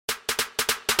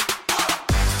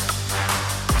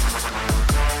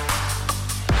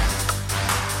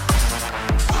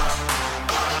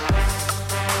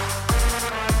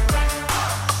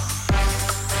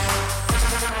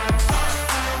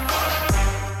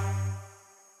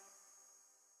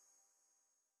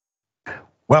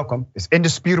Welcome. It's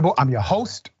indisputable. I'm your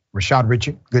host, Rashad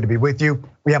Ritchie. Good to be with you.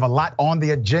 We have a lot on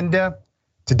the agenda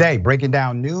today, breaking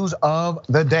down news of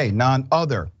the day, none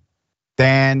other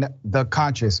than the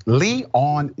conscious Lee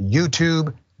on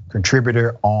YouTube,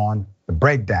 contributor on The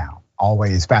Breakdown.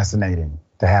 Always fascinating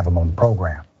to have him on the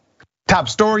program. Top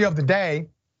story of the day,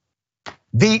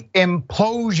 the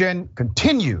implosion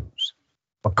continues.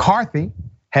 McCarthy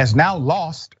has now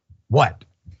lost, what,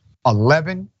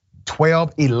 11,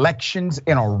 12 elections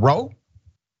in a row.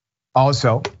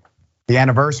 Also, the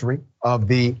anniversary of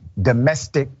the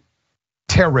domestic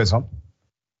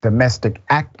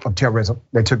act of terrorism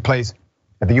that took place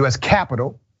at the US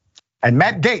Capitol. And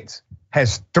Matt Gaetz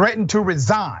has threatened to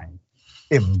resign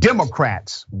if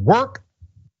Democrats work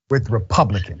with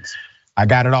Republicans. I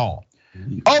got it all.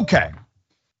 Okay,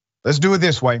 let's do it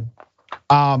this way.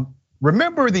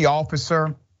 Remember the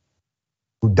officer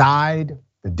who died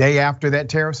the day after that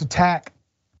terrorist attack?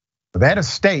 That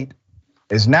estate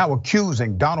is now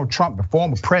accusing Donald Trump, the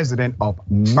former president, of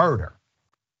murder,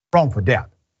 wrongful death.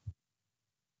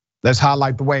 Let's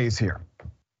highlight the ways here.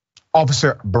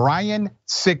 Officer Brian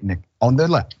Sicknick on the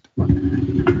left,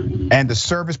 and the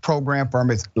service program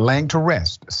firm is laying to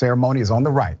rest. The ceremony is on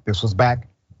the right. This was back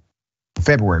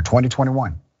February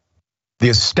 2021. The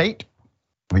estate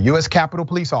of a US Capitol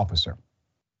police officer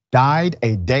died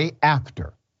a day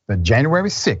after the January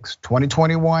 6,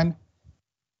 2021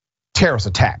 terrorist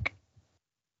attack,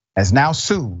 has now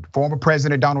sued former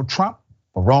President Donald Trump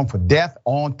for wrongful death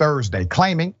on Thursday,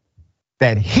 claiming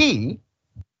that he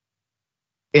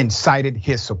incited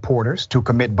his supporters to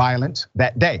commit violence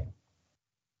that day.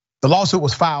 The lawsuit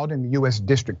was filed in the US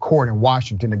District Court in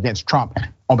Washington against Trump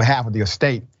on behalf of the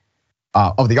estate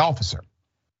of the officer.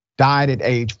 Died at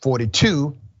age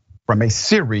 42 from a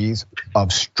series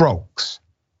of strokes,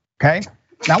 okay?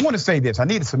 Now I want to say this, I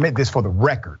need to submit this for the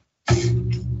record.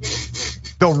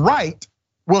 The right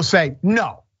will say,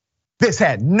 no, this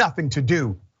had nothing to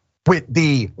do with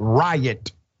the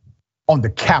riot on the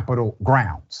Capitol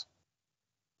grounds.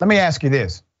 Let me ask you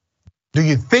this. Do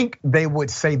you think they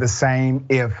would say the same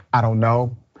if, I don't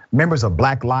know, members of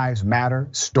Black Lives Matter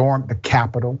stormed the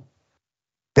Capitol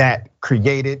that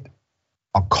created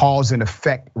a cause and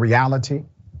effect reality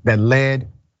that led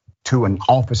to an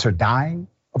officer dying?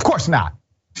 Of course not.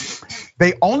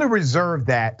 They only reserve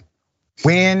that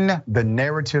when the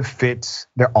narrative fits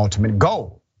their ultimate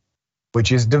goal,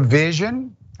 which is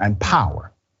division and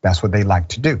power. That's what they like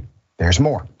to do. There's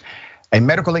more. A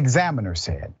medical examiner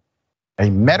said that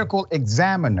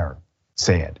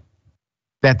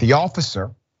the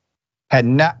officer had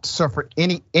not suffered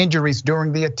any injuries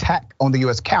during the attack on the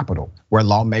US Capitol, where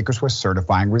lawmakers were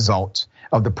certifying results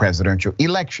of the presidential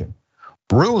election,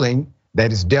 ruling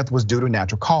that his death was due to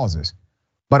natural causes,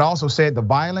 but also said the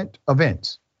violent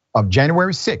events of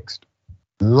January 6th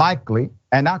likely,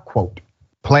 and I quote,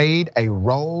 played a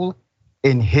role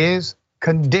in his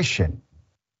condition.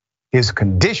 His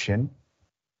condition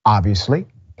obviously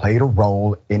played a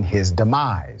role in his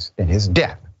demise, in his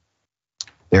death.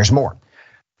 There's more.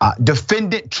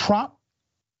 Defendant Trump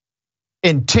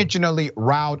intentionally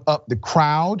riled up the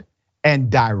crowd and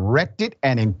directed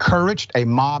and encouraged a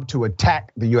mob to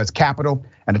attack the US Capitol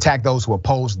and attack those who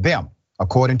opposed them,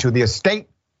 according to the estate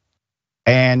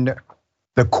and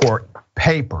the court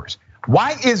papers.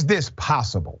 Why is this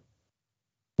possible?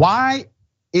 Why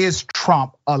is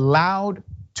Trump allowed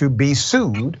to be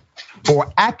sued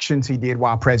for actions he did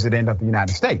while president of the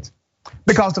United States?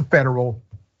 Because the federal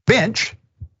bench,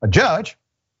 a judge,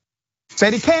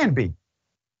 said he can be.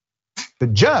 The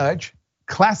judge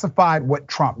classified what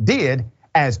Trump did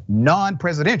as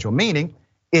non-presidential, meaning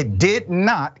it did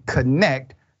not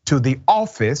connect to the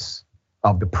office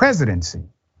of the presidency.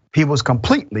 He was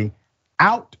completely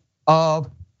out of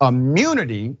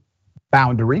immunity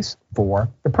boundaries for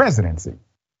the presidency.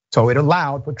 So it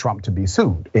allowed for Trump to be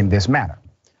sued in this manner.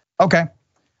 Okay,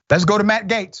 let's go to Matt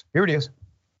Gaetz. Here it is.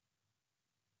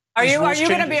 Are you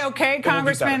going to be okay,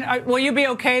 Congressman? Will you be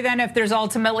okay then if there's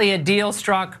ultimately a deal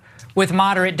struck with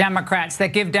moderate Democrats that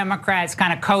give Democrats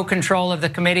kind of co-control of the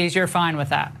committees? You're fine with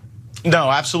that?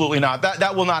 No, absolutely not.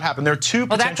 That will not happen. There are two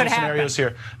potential scenarios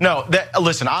here. No,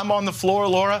 listen, I'm on the floor,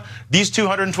 Laura. These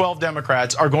 212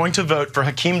 Democrats are going to vote for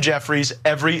Hakeem Jeffries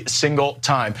every single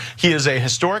time. He is a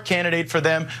historic candidate for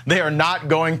them. They are not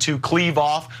going to cleave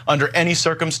off under any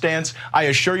circumstance. I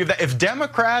assure you that if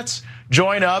Democrats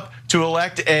join up to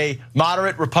elect a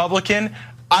moderate Republican,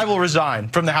 I will resign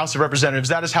from the House of Representatives.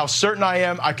 That is how certain I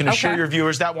am. I can assure your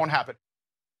viewers that won't happen.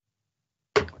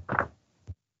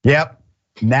 Yep.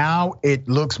 Now it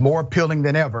looks more appealing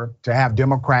than ever to have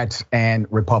Democrats and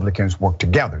Republicans work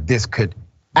together. This could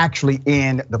actually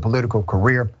end the political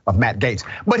career of Matt Gaetz.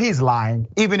 But he's lying,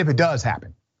 even if it does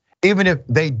happen. Even if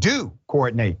they do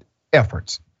coordinate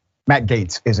efforts, Matt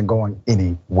Gaetz isn't going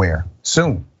anywhere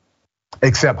soon,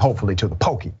 except hopefully to the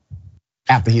pokey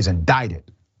after he's indicted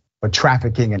for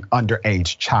trafficking an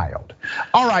underage child.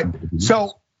 All right,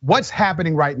 so what's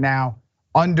happening right now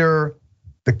under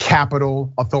the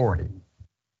Capitol Authority?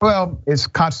 Well, it's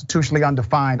constitutionally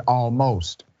undefined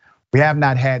almost. We have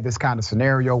not had this kind of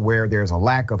scenario where there's a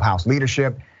lack of House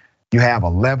leadership. You have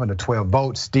 11 to 12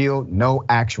 votes, still no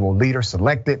actual leader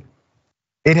selected.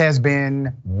 It has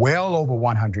been well over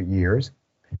 100 years.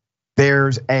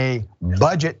 There's a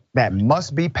budget that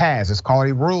must be passed. It's called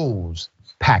a rules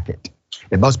packet.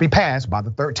 It must be passed by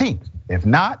the 13th. If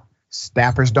not,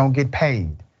 staffers don't get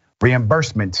paid.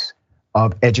 Reimbursements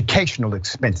of educational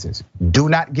expenses do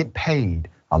not get paid.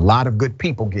 A lot of good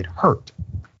people get hurt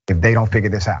if they don't figure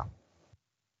this out.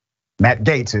 Matt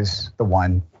Gaetz is the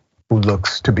one who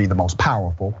looks to be the most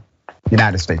powerful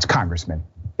United States congressman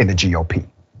in the GOP.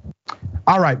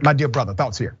 All right, my dear brother,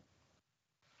 thoughts here.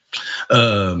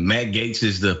 Matt Gaetz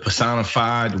is the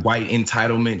personified white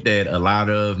entitlement that a lot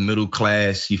of middle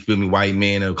class, you feel me, white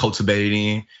men are cultivated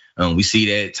in. We see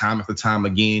that time after time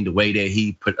again. The way that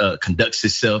he conducts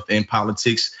himself in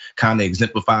politics kind of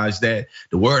exemplifies that.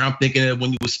 The word I'm thinking of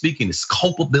when you were speaking is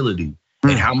culpability,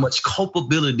 and how much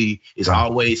culpability is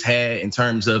always had in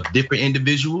terms of different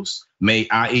individuals,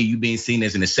 i.e. you being seen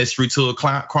as an accessory to a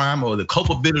crime, or the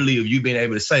culpability of you being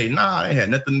able to say, nah, it had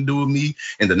nothing to do with me,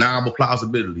 and deniable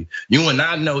plausibility. You and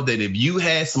I know that if you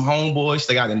had some homeboys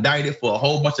that got indicted for a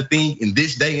whole bunch of things in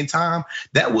this day and time,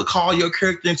 that would call your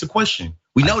character into question.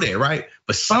 We know that, right?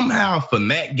 But somehow for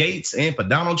Matt Gaetz and for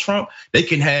Donald Trump, they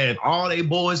can have all their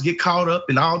boys get caught up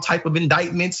in all type of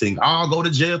indictments and all go to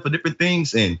jail for different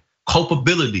things, and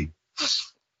culpability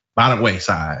by the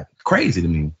wayside. Crazy to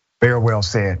me. Very well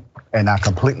said, and I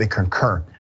completely concur.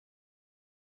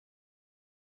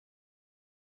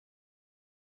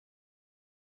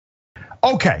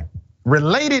 Okay,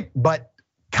 related but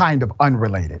kind of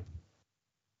unrelated.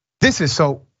 This is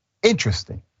so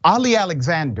interesting. Ali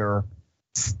Alexander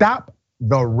stopped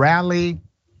the rally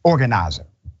organizer,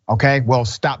 okay? Well,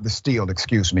 stop the steal,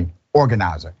 excuse me,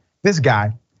 organizer. This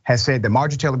guy has said that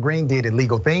Marjorie Taylor Greene did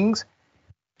illegal things.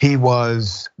 He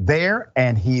was there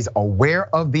and he's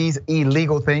aware of these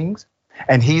illegal things,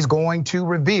 and he's going to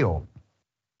reveal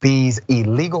these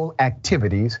illegal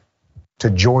activities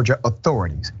to Georgia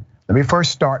authorities. Let me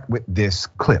first start with this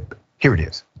clip. Here it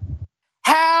is.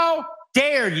 How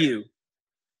dare you?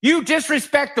 You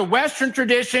disrespect the Western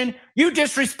tradition. You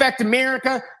disrespect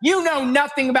America. You know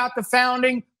nothing about the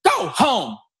founding. Go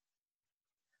home.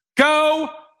 Go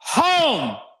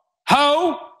home.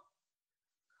 Ho,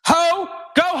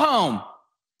 go home.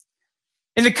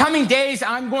 In the coming days,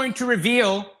 I'm going to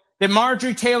reveal that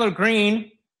Marjorie Taylor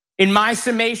Greene, in my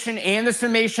summation and the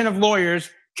summation of lawyers,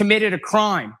 committed a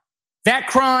crime. That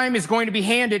crime is going to be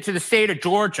handed to the state of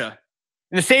Georgia.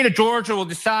 And the state of Georgia will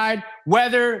decide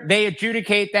whether they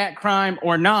adjudicate that crime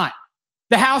or not.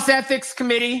 The House Ethics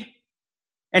Committee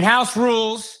and House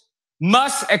Rules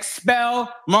must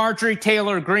expel Marjorie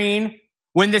Taylor Greene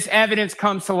when this evidence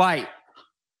comes to light.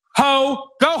 Ho,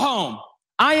 go home.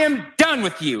 I am done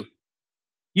with you.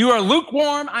 You are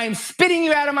lukewarm. I am spitting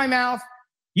you out of my mouth.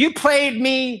 You played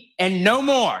me and no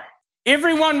more.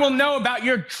 Everyone will know about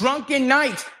your drunken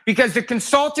night because the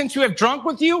consultants who have drunk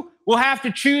with you will have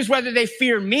to choose whether they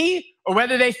fear me or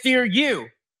whether they fear you.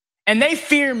 And they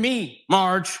fear me,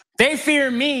 Marge. They fear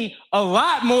me a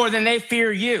lot more than they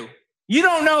fear you. You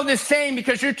don't know this saying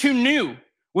because you're too new.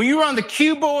 When you were on the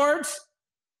cue boards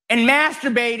and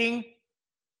masturbating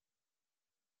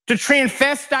to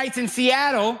transvestites in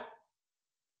Seattle,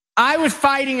 I was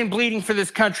fighting and bleeding for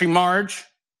this country, Marge.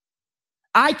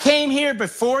 I came here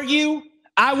before you.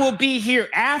 I will be here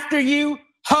after you.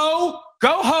 Ho,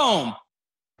 go home.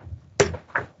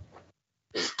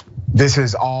 This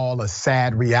is all a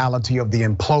sad reality of the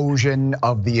implosion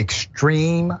of the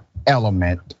extreme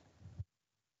element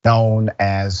known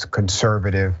as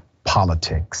conservative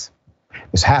politics.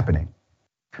 It's happening.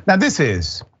 Now, this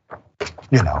is,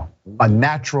 a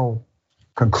natural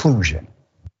conclusion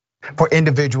for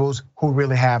individuals who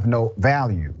really have no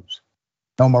values,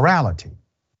 no morality.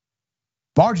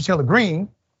 Marjorie Taylor Greene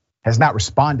has not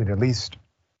responded, at least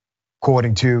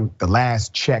according to the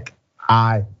last check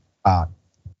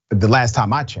the last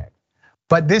time I checked.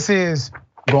 But this is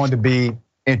going to be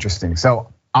interesting.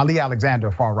 So Ali Alexander,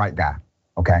 a far right guy,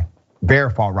 okay? Very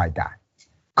far right guy.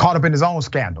 Caught up in his own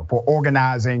scandal for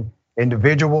organizing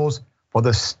individuals for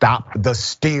the Stop the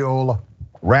Steal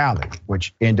rally,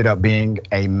 which ended up being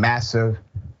a massive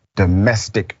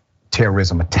domestic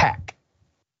terrorism attack.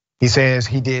 He says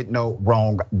he did no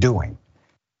wrongdoing.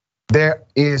 There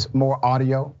is more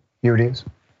audio. Here it is.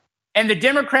 And the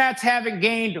Democrats haven't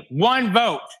gained one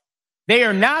vote. They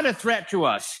are not a threat to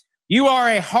us. You are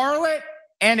a harlot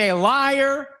and a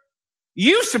liar.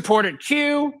 You supported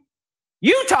Q.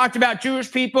 You talked about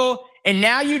Jewish people, and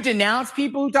now you denounce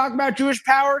people who talk about Jewish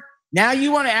power. Now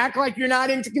you want to act like you're not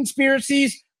into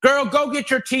conspiracies? Girl, go get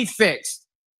your teeth fixed.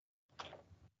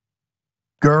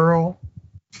 Girl,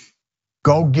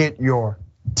 go get your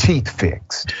teeth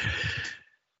fixed,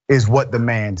 is what the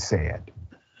man said.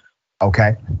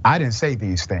 Okay, I didn't say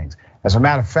these things. As a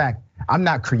matter of fact, I'm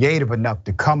not creative enough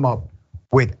to come up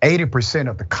with 80%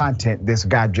 of the content this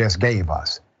guy just gave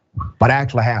us, but I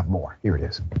actually have more. Here it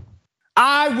is.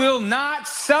 I will not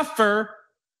suffer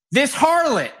this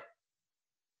harlot.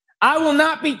 I will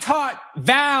not be taught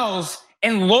vows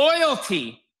and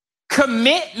loyalty,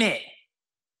 commitment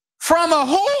from a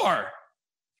whore.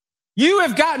 You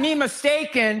have got me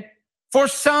mistaken for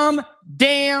some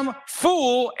damn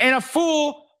fool, and a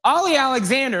fool, Ali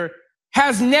Alexander,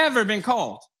 has never been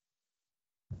called.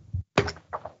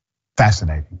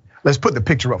 Fascinating. Let's put the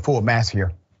picture up full mass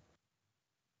here.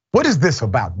 What is this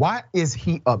about? Why is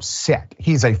he upset?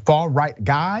 He's a far-right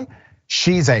guy.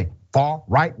 She's a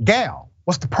far-right gal.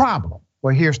 What's the problem?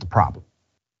 Well, here's the problem.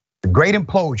 The great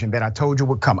implosion that I told you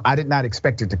would come. I did not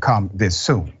expect it to come this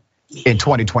soon in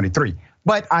 2023,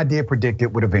 but I did predict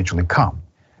it would eventually come.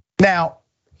 Now,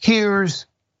 here's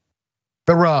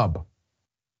the rub.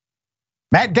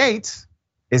 Matt Gaetz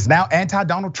is now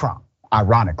anti-Donald Trump,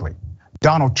 ironically.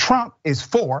 Donald Trump is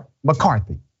for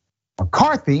McCarthy.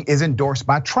 McCarthy is endorsed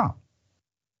by Trump.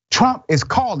 Trump is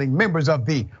calling members of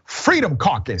the Freedom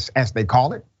Caucus, as they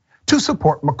call it, to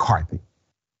support McCarthy.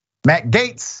 Matt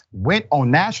Gaetz went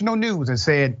on national news and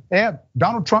said, yeah,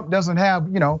 Donald Trump doesn't have,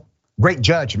 great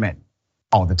judgment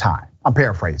all the time. I'm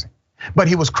paraphrasing. But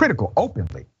he was critical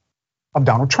openly of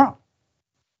Donald Trump.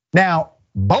 Now,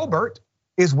 Boebert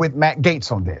is with Matt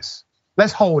Gaetz on this.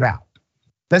 Let's hold out.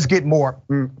 Let's get more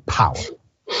power.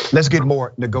 Let's get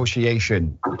more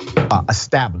negotiation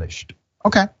established.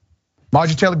 Okay.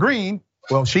 Marjorie Taylor Greene,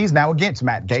 well, she's now against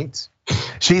Matt Gaetz.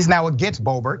 She's now against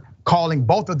Boebert, calling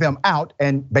both of them out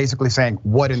and basically saying,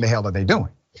 what in the hell are they doing?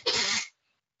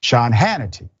 Sean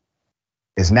Hannity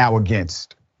is now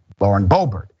against Lauren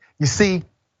Boebert. You see,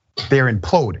 they're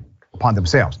imploding upon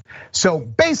themselves. So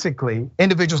basically,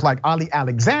 individuals like Ali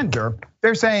Alexander,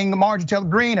 they're saying Marjorie Taylor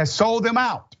Greene has sold them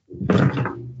out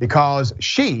because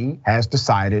she has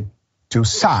decided to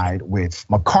side with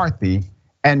McCarthy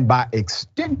and by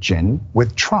extension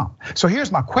with Trump. So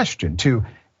here's my question to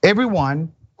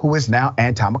everyone who is now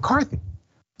anti-McCarthy.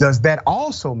 Does that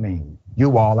also mean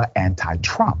you all are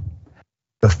anti-Trump?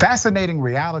 The fascinating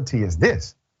reality is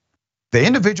this. The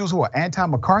individuals who are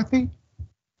anti-McCarthy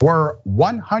were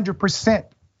 100%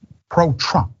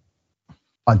 pro-Trump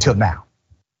until now.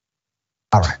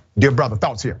 All right, dear brother,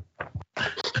 thoughts here.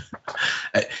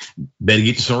 Better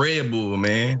get you some Red Bull,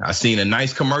 man. I seen a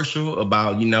nice commercial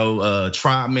about,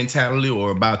 tribe mentality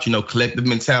or about, collective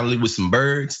mentality with some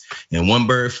birds. And one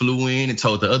bird flew in and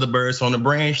told the other birds on the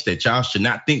branch that y'all should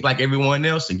not think like everyone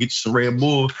else and get you some Red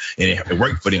Bull, and it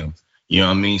worked for them. You know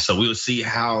what I mean? So we'll see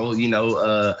how,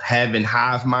 having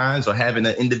hive minds or having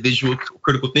an individual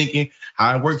critical thinking,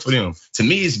 how it worked for them. To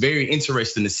me, it's very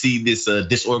interesting to see this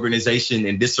disorganization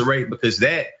and disarray, because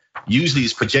that usually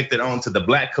is projected onto the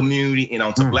black community and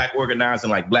onto black organizing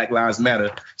like Black Lives Matter.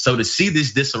 So to see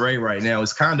this disarray right now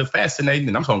is kind of fascinating,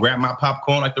 and I'm gonna grab my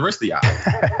popcorn like the rest of y'all.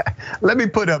 Let me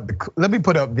put up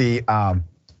the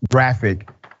graphic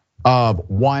of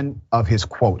one of his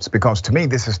quotes, because to me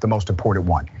this is the most important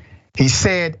one. He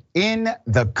said, in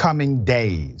the coming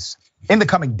days,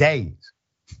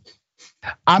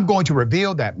 I'm going to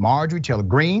reveal that Marjorie Taylor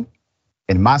Greene,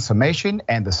 in my summation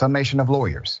and the summation of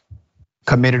lawyers,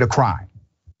 committed a crime.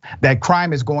 That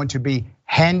crime is going to be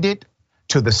handed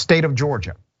to the state of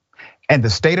Georgia, and the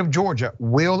state of Georgia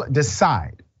will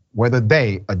decide whether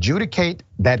they adjudicate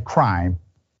that crime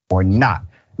or not.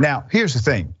 Now, here's the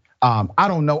thing. I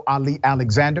don't know Ali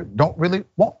Alexander, don't really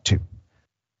want to,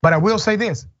 but I will say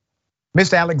this.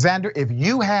 Mr. Alexander, if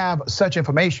you have such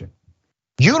information,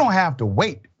 you don't have to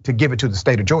wait to give it to the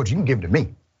state of Georgia. You can give it to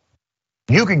me.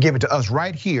 You can give it to us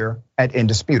right here at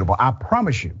Indisputable. I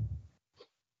promise you,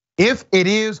 if it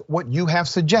is what you have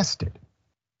suggested,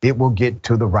 it will get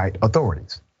to the right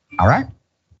authorities. All right?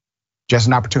 Just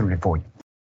an opportunity for you.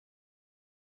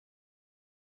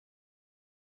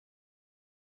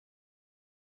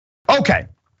 Okay.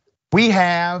 We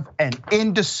have an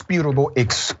indisputable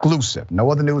exclusive. No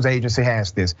other news agency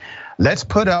has this. Let's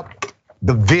put up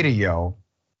the video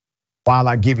while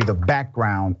I give you the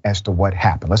background as to what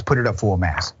happened. Let's put it up full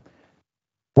mass.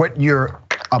 What you're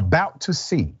about to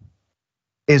see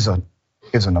is an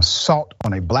assault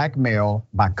on a black male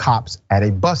by cops at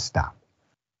a bus stop.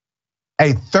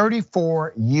 A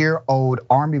 34-year-old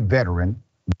Army veteran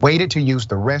waited to use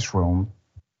the restroom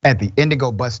at the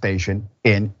Indigo bus station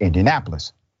in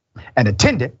Indianapolis. An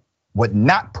attendant would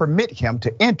not permit him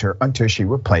to enter until she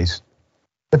replaced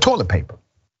the toilet paper.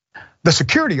 The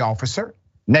security officer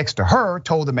next to her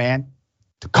told the man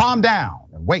to calm down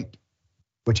and wait,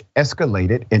 which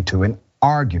escalated into an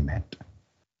argument.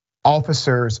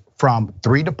 Officers from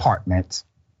 3 departments,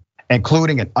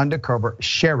 including an undercover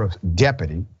sheriff's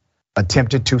deputy,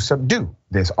 attempted to subdue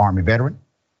this Army veteran.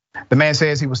 The man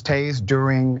says he was tased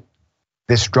during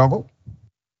this struggle.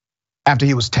 After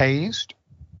he was tased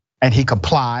and he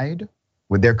complied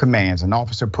with their commands, an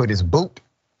officer put his boot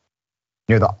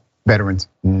near the veteran's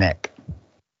neck.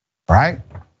 All right,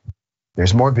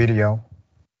 there's more video.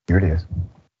 Here it is.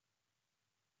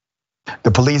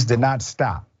 The police did not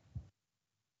stop.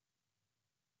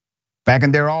 Back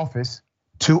in their office,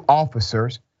 2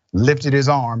 officers lifted his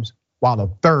arms while a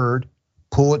 3rd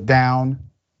pulled down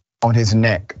on his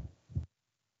neck.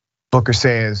 Booker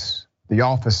says the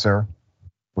officer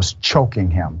was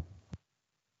choking him.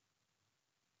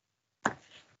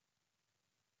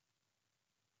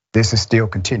 This is still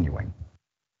continuing.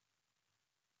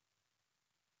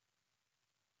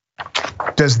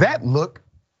 Does that look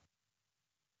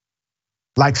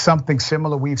like something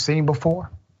similar we've seen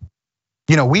before?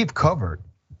 You know, we've covered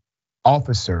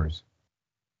officers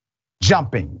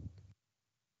jumping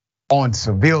on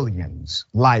civilians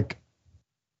like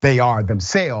they are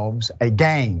themselves a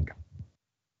gang.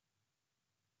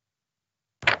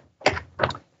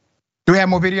 Do we have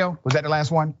more video? Was that the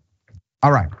last one?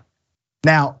 All right.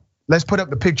 Now, let's put up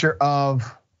the picture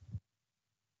of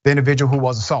the individual who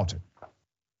was assaulted.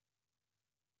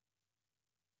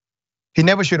 He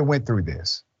never should have went through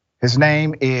this. His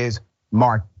name is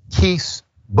Marquise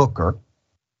Booker,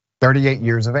 38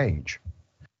 years of age.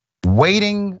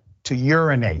 Waiting to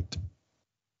urinate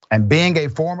and being a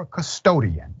former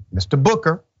custodian, Mr.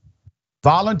 Booker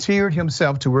volunteered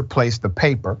himself to replace the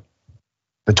paper,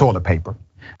 the toilet paper.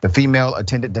 The female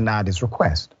attendant denied his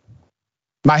request.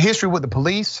 My history with the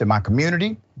police and my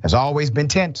community has always been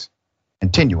tense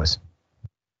and tenuous.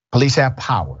 Police have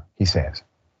power, he says,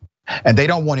 and they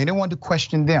don't want anyone to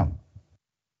question them.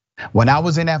 When I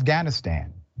was in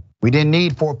Afghanistan, we didn't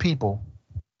need 4 people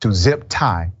to zip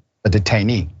tie a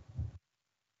detainee.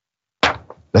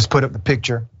 Let's put up the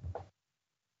picture.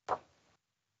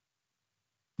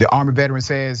 The Army veteran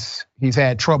says he's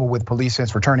had trouble with police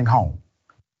since returning home.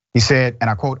 He said, and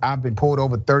I quote, "I've been pulled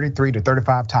over 33 to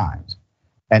 35 times,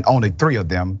 and only 3 of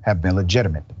them have been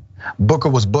legitimate." Booker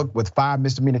was booked with 5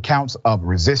 misdemeanor counts of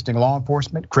resisting law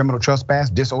enforcement, criminal trespass,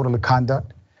 disorderly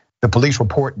conduct. The police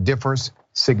report differs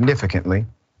significantly.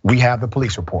 We have the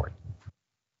police report.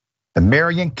 The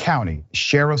Marion County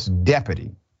Sheriff's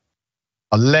deputy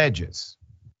alleges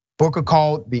Booker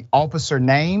called the officer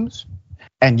names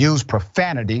and used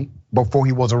profanity before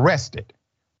he was arrested.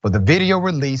 But the video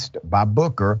released by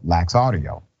Booker lacks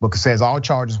audio. Booker says all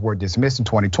charges were dismissed in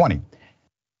 2020.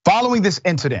 Following this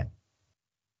incident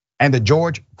and the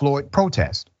George Floyd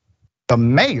protest, the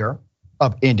mayor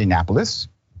of Indianapolis,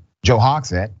 Joe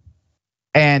Hogsett,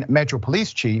 and Metro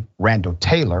Police Chief Randall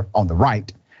Taylor on the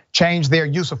right changed their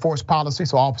use of force policy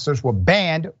so officers were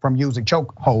banned from using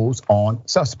chokeholds on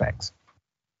suspects.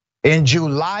 In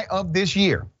July of this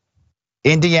year,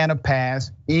 Indiana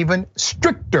passed even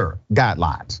stricter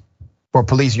guidelines for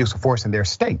police use of force in their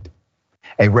state.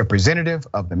 A representative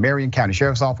of the Marion County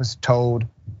Sheriff's Office told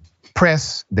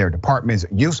press their department's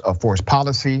use of force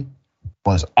policy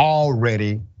was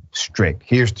already strict.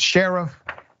 Here's the sheriff.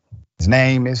 His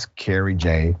name is Kerry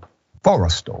J.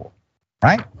 Forrestal,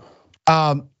 right?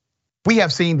 We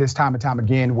have seen this time and time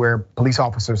again where police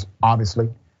officers obviously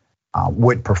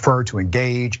would prefer to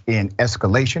engage in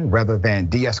escalation rather than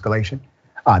de-escalation.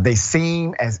 They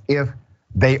seem as if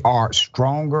they are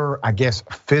stronger, I guess,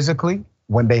 physically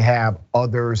when they have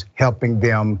others helping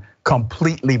them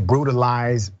completely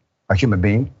brutalize a human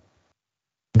being.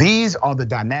 These are the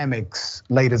dynamics,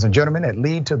 ladies and gentlemen, that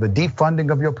lead to the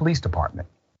defunding of your police department.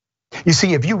 You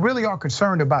see, if you really are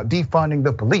concerned about defunding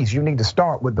the police, you need to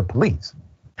start with the police.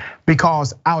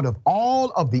 Because out of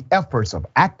all of the efforts of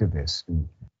activists,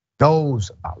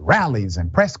 those rallies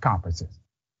and press conferences,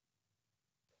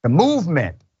 the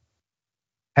movement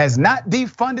has not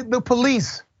defunded the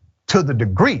police to the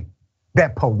degree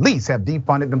that police have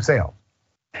defunded themselves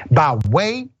by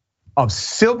way of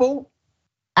civil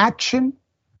action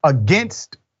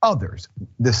against others,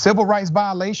 the civil rights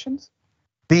violations,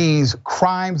 these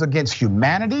crimes against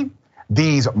humanity,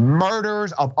 these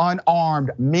murders of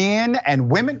unarmed men and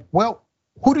women, well,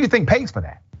 who do you think pays for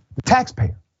that? The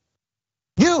taxpayer.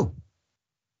 You.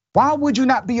 Why would you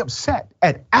not be upset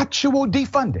at actual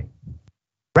defunding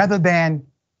rather than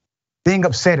being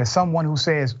upset at someone who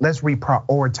says, let's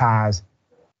reprioritize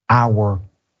our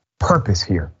purpose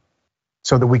here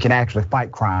so that we can actually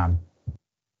fight crime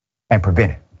and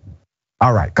prevent it?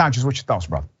 All right, Conscious, what's your thoughts,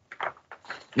 brother?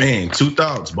 Man, two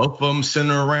thoughts. Both of them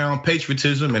center around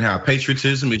patriotism and how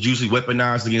patriotism is usually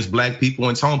weaponized against black people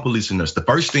and tone policing us. The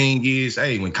first thing is,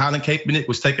 hey, when Colin Kaepernick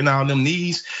was taking all them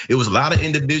knees, it was a lot of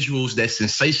individuals that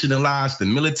sensationalized the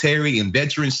military and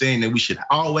veterans, saying that we should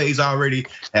always already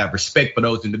have respect for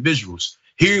those individuals.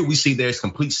 Here we see there's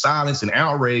complete silence and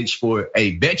outrage for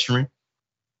a veteran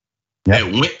that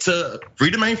went to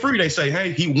freedom ain't free. They say,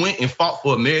 hey, he went and fought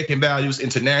for American values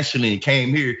internationally and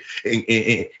came here and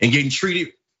getting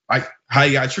treated like how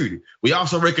he got treated. We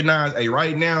also recognize, hey,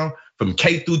 right now from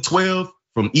K through 12,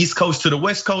 from East Coast to the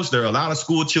West Coast, there are a lot of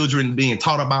school children being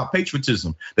taught about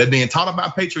patriotism. They're being taught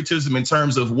about patriotism in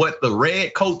terms of what the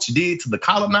red coach did to the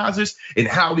colonizers and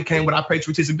how we came with our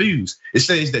patriotism views. It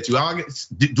says that you all get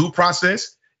due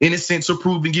process, innocent or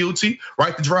proven guilty,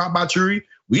 right to trial by jury.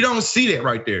 We don't see that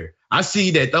right there. I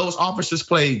see that those officers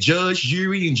played judge,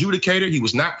 jury, and adjudicator. He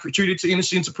was not treated to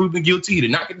innocent or proven guilty. He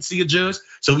did not get to see a judge.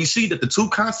 So we see that the two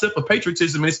concepts of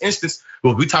patriotism in this instance,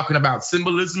 well, we're talking about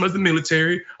symbolism of the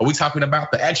military, or we talking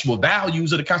about the actual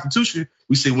values of the Constitution.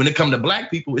 We see when it comes to black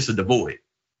people, it's a devoid.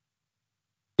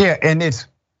 Yeah, and it's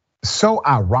so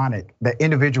ironic that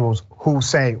individuals who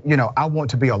say, I want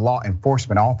to be a law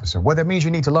enforcement officer, well, that means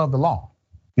you need to love the law.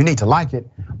 You need to like it.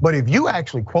 But if you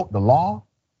actually quote the law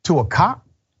to a cop,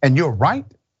 and you're right,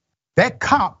 that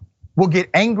cop will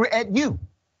get angry at you,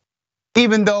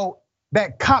 even though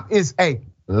that cop is a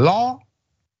law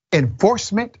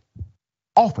enforcement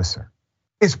officer.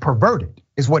 It's perverted,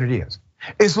 is what it is.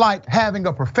 It's like having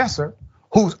a professor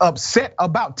who's upset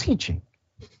about teaching.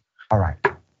 All right,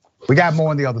 we got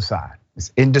more on the other side.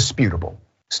 It's indisputable.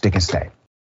 Stick and stay.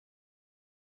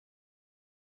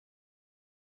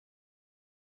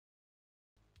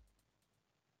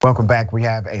 Welcome back. We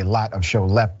have a lot of show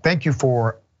left. Thank you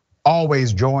for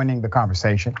always joining the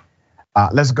conversation.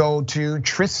 Let's go to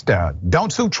Trista.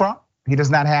 Don't sue Trump. He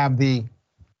does not have the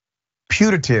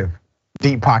putative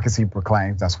deep pockets he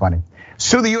proclaims. That's funny.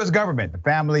 Sue the US government. The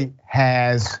family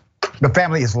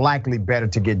is likely better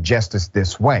to get justice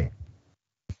this way.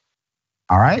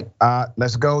 All right,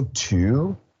 let's go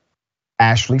to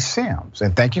Ashley Sims.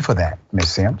 And thank you for that,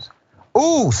 Miss Sims.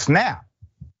 Ooh, snap.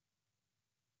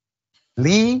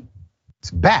 Lee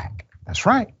is back. That's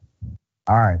right.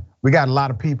 All right. We got a lot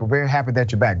of people very happy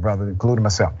that you're back, brother, including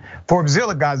myself.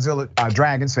 Forbesilla Godzilla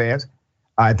Dragon says,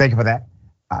 thank you for that.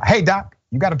 Hey, Doc,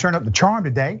 you got to turn up the charm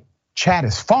today. Chad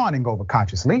is fawning over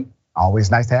Consciously.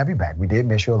 Always nice to have you back. We did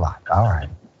miss you a lot. All right.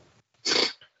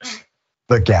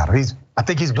 Look at him. I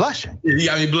think he's blushing. You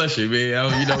got me blushing, man.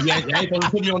 You ain't supposed to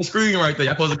put me on the screen right there.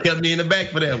 You're supposed to kept me in the back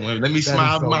for that one. Let me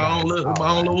smile for my own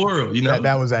little world.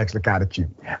 That was actually kind of cute.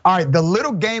 All right, the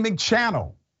Little Gaming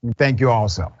Channel. Thank you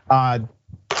also.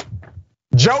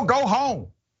 Joe, go home.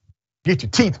 Get your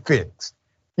teeth fixed.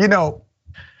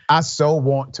 I so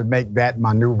want to make that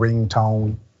my new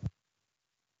ringtone,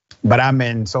 but I'm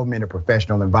in so many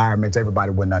professional environments,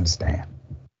 everybody wouldn't understand.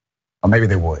 Or maybe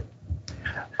they would.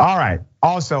 All right.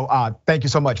 Also, thank you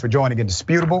so much for joining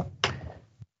Indisputable.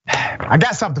 I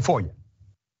got something for you.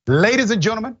 Ladies and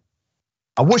gentlemen,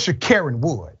 I wish a Karen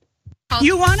would.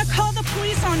 You want to call the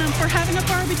police on them for having a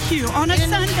barbecue on a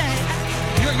Sunday.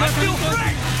 I feel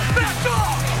free! Back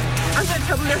off! I'm going to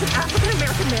tell them there's an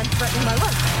African-American man threatening my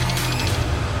life.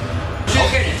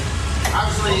 Okay.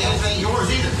 Obviously, it ain't yours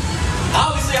either.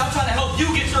 Obviously, I'm trying to help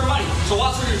you get your money. So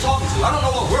watch who you're talking to. I don't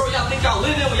know what world y'all think y'all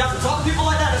live in when y'all can talk to people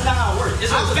like that. That's not how it works.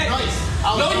 It's respect.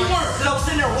 No, you weren't. Because I was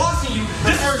sitting there watching you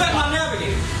disrespect my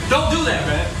navigator. Don't do that,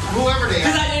 man. Whoever they are.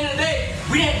 Because at the end of the day,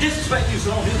 we didn't disrespect you,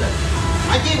 so don't do that.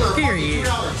 I gave her a $2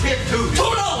 tip too. $2?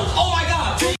 Oh my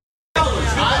God. $2.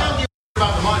 I don't give a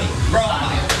about the money. Bro,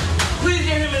 please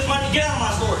give him his money. Get out of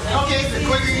my store. Okay, the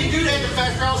quicker you do that, the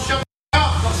faster I'll shut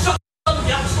up. Shut up and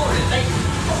get out of the store. Thank you.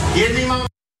 Give me my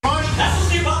money. That's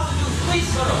what you're about to do. Please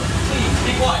shut up. Please,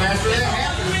 be quiet. Faster that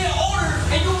happens. Give me an order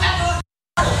and you act like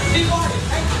be quiet.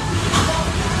 Thank you.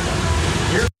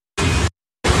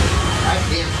 I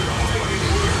can't.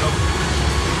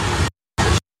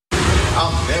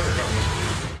 I'll never come.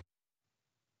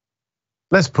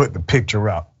 Let's put the picture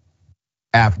up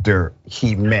after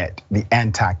he met the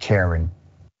anti-Karen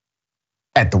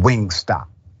at the Wingstop.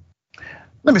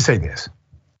 Let me say this.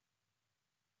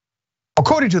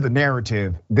 According to the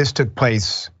narrative, this took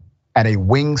place at a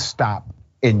Wingstop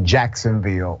in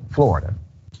Jacksonville, Florida.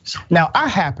 Now, I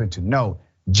happen to know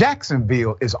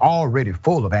Jacksonville is already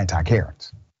full of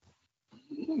anti-Karens.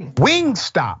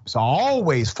 Wingstops are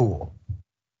always full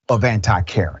of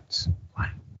anti-Karens.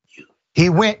 He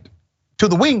went to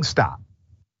the Wingstop,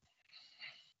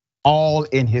 all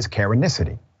in his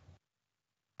Karenicity.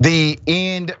 The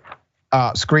end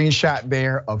screenshot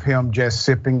there of him just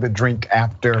sipping the drink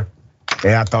after,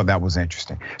 I thought that was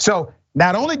interesting. So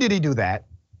not only did he do that,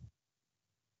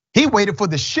 he waited for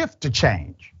the shift to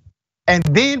change and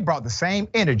then brought the same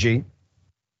energy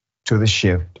to the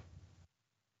shift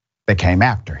that came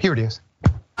after. Here it is.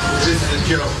 This is a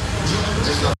joke.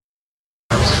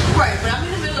 Right, but I'm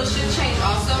in the middle of shift change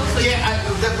also. So yeah,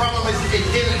 the problem is it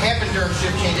didn't happen during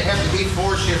shift change. It had to be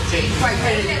before shift change. Right,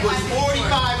 it was 45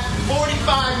 minutes.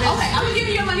 Okay, I'm gonna give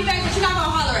you your money back, but you're not gonna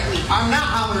holler at me. I'm not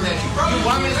hollering at you. You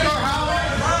want me to start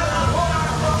hollering?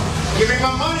 Give me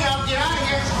my money, I'll get out of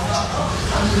here.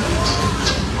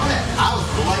 I was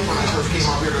polite when I first came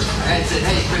out here and said,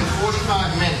 hey, it's been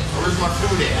 45 minutes. Where's my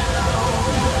food at?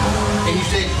 And you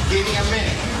said, give me a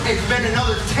minute. It's been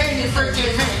another 10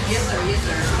 freaking minutes. Yes, sir, yes,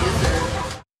 sir, yes,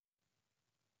 sir.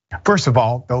 First of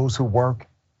all, those who work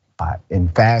in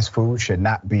fast food should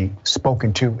not be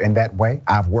spoken to in that way.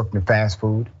 I've worked in fast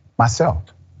food myself.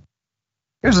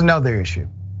 Here's another issue.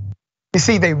 You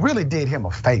see, they really did him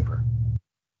a favor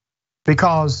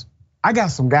because I got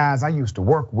some guys I used to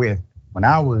work with when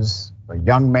I was a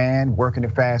young man working in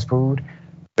fast food.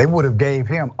 They would have gave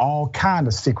him all kind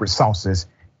of secret sauces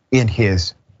in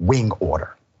his wing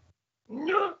order.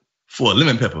 For a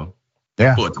lemon pepper.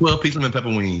 Yeah. For a 12-piece lemon pepper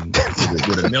wing.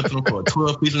 With a melted for a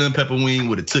 12-piece lemon pepper wing,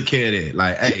 would have took care of that.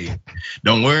 Like, hey,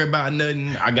 don't worry about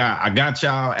nothing. I got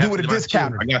y'all. He would have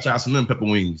discounted. I got y'all some lemon pepper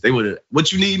wings. They would have.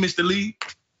 What you need, Mr. Lee?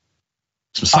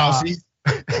 Some sauces.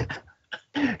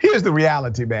 Here's the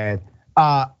reality, man.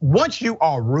 Once you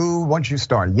are rude, once you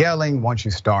start yelling, once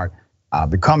you start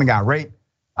becoming irate,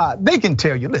 they can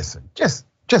tell you, listen, just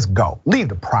go, leave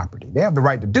the property. They have the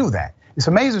right to do that. It's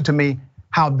amazing to me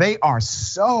how they are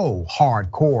so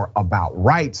hardcore about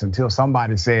rights until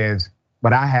somebody says,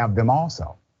 but I have them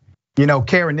also. You know,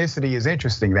 Karenicity is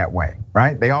interesting that way,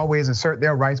 right? They always insert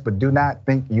their rights, but do not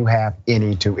think you have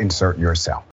any to insert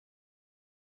yourself.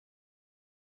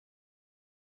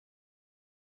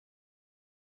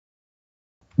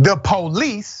 The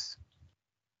police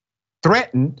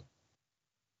threatened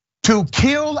to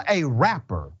kill a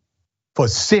rapper for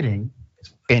sitting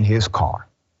in his car.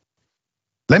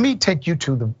 Let me take you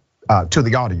to the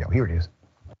audio. Here it is.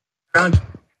 You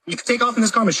can take off in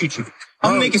this car, I'm gonna shoot you.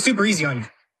 I'm gonna make it super easy on you.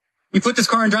 You put this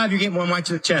car in drive, you're getting one right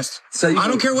to the chest. So I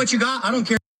don't care what you got, I don't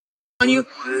care on you.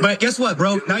 But guess what,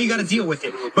 bro? Now you gotta deal with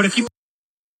it. But if you're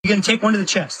gonna take one to the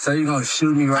chest. So you're gonna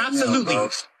shoot me right Absolutely. now,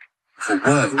 for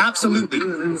what? Absolutely.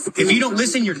 If you don't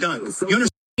listen, you're done. You understand?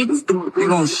 You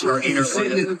gonna shoot me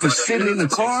for sitting in the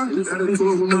car?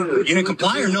 You didn't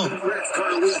comply or no?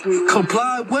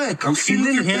 Comply what? I'm sitting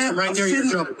in the damn right there. You're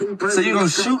in trouble. So you gonna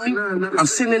shoot me? I'm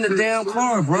sitting in the damn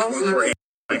car, bro.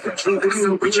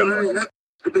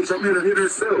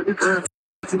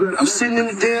 I'm sitting in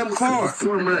the damn car.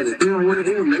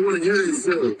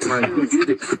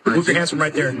 Move your hands from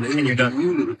right there and you're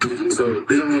done.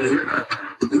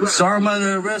 Sorry, I'm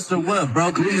under arrest or what, bro?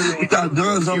 You got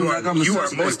guns on me like I'm a You are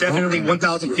most definitely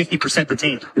 1,050%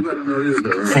 detained.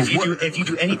 If you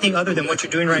do anything other than what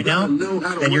you're doing right now,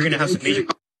 then you're gonna have some major.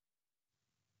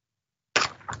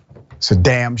 It's a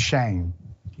damn shame.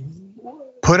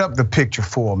 Put up the picture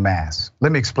full mass.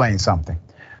 Let me explain something.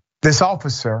 This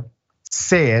officer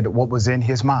said what was in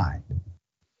his mind.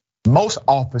 Most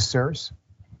officers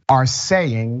are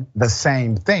saying the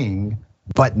same thing,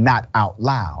 but not out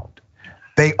loud.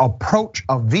 They approach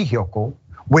a vehicle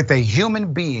with a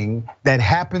human being that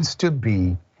happens to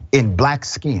be in black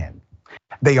skin.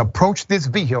 They approach this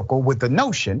vehicle with the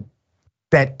notion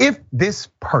that if this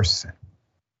person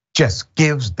just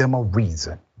gives them a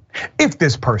reason, if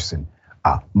this person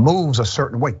moves a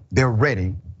certain way, they're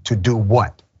ready to do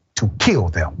what? To kill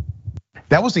them.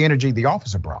 That was the energy the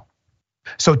officer brought.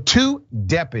 So 2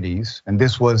 deputies, and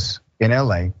this was in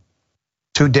LA,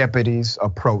 2 deputies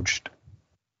approached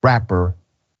rapper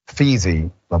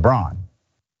Feezy LeBron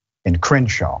in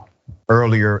Crenshaw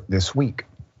earlier this week.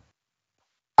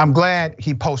 I'm glad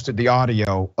he posted the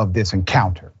audio of this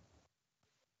encounter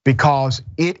because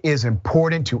it is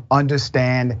important to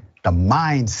understand the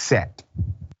mindset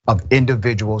of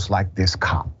individuals like this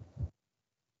cop.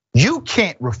 You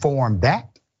can't reform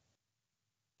that.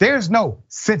 There's no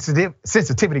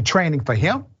sensitivity training for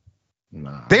him.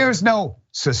 There's no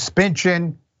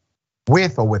suspension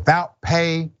with or without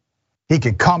pay. He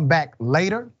can come back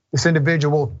later. This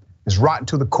individual is rotten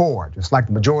to the core, just like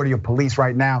the majority of police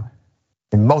right now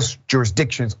in most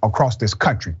jurisdictions across this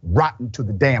country, rotten to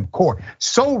the damn core.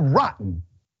 So rotten,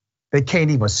 they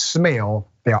can't even smell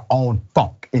their own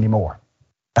funk anymore.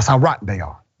 That's how rotten they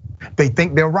are. They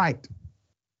think they're right.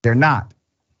 They're not.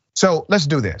 So let's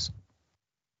do this.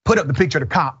 Put up the picture of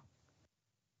the cop.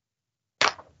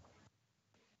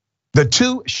 The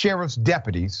two sheriff's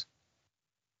deputies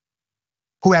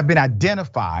who have been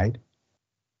identified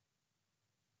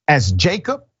as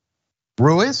Jacob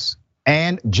Ruiz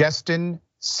and Justin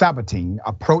Sabatine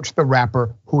approached the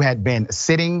rapper who had been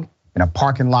sitting in a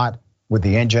parking lot with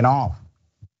the engine off.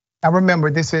 Now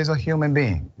remember, this is a human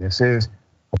being. This is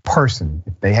a person.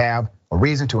 If they have a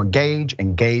reason to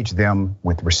engage them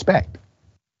with respect.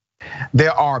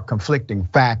 There are conflicting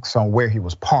facts on where he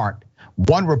was parked.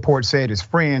 One report said his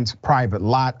friend's private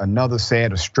lot, another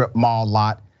said a strip mall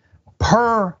lot.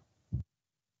 Per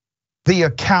the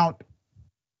account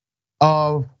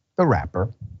of the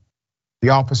rapper, the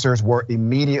officers were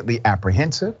immediately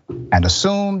apprehensive and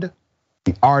assumed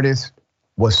the artist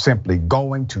was simply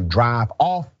going to drive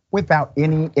off without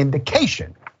any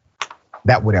indication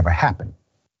that would ever happen.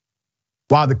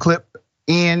 While the clip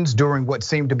ends during what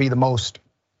seemed to be the most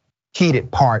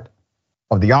heated part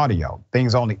of the audio,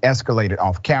 things only escalated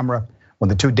off camera when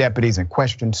the two deputies in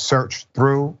question searched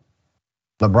through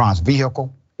LeBron's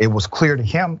vehicle. It was clear to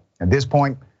him at this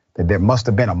point that there must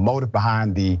have been a motive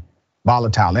behind the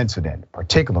volatile incident,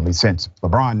 particularly since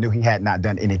LeBron knew he had not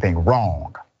done anything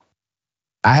wrong.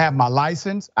 I have my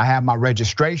license, I have my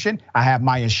registration, I have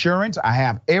my insurance, I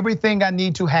have everything I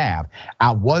need to have.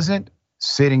 I wasn't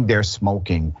sitting there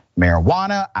smoking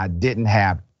marijuana. I didn't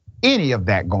have any of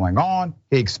that going on,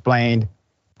 he explained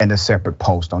in a separate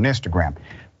post on Instagram.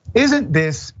 Isn't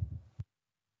this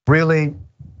really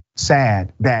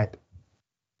sad that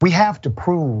we have to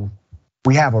prove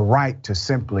we have a right to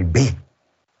simply be?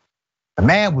 The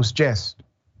man was just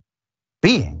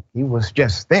being, he was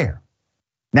just there.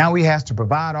 Now he has to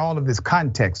provide all of this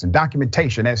context and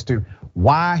documentation as to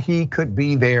why he could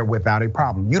be there without a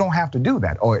problem. You don't have to do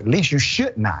that, or at least you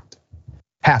should not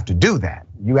have to do that.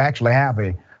 You actually have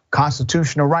a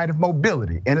constitutional right of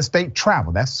mobility, interstate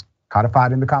travel, that's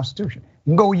codified in the Constitution.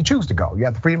 You can go where you choose to go. You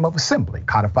have the freedom of assembly,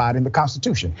 codified in the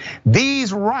Constitution.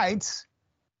 These rights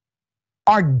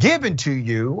are given to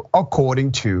you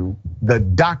according to the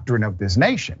doctrine of this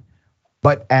nation.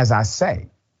 But as I say,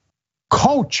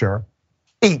 culture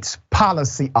eats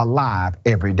policy alive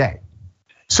every day.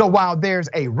 So while there's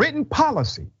a written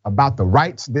policy about the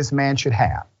rights this man should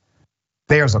have,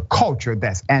 there's a culture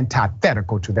that's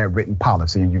antithetical to that written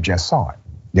policy, and you just saw it.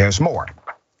 There's more.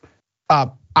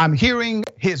 I'm hearing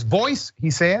his voice,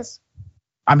 he says.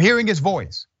 I'm hearing his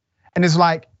voice. And it's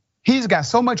like, he's got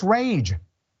so much rage,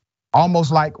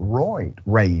 almost like roid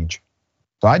rage.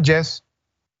 So I just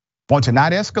want to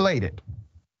not escalate it.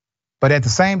 But at the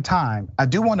same time, I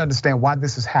do want to understand why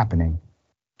this is happening.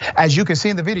 As you can see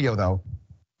in the video though,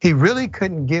 he really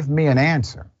couldn't give me an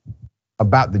answer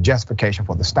about the justification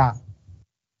for the stop.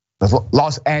 The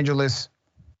Los Angeles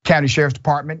County Sheriff's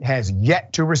Department has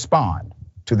yet to respond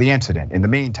to the incident. In the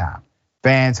meantime,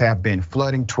 fans have been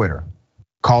flooding Twitter,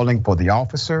 calling for the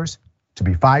officers to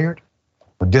be fired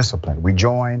for discipline. We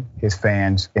join his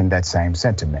fans in that same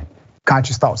sentiment.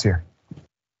 Conscious thoughts here.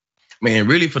 Man,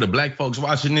 really for the black folks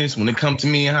watching this, when it comes to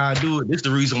me and how I do it, this is the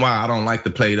reason why I don't like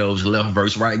to play those left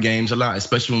versus right games a lot,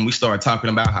 especially when we start talking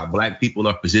about how black people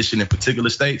are positioned in particular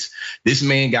states. This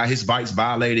man got his rights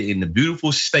violated in the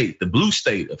beautiful state, the blue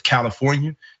state of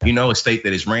California, a state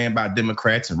that is ran by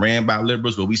Democrats and ran by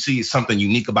liberals, but we see something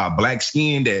unique about black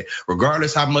skin that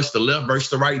regardless how much the left versus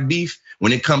the right beef,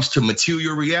 when it comes to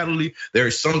material reality, there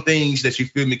are some things that you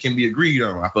feel me can be agreed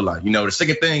on. I feel like, the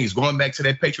second thing is going back to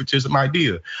that patriotism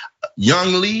idea.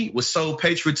 Young Lee was sold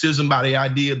patriotism by the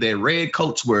idea that red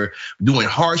coats were doing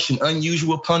harsh and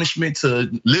unusual punishment to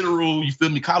literal,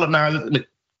 colonizers,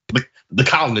 the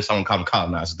colonists, I don't call them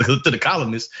colonizers, to the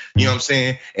colonists, you know what I'm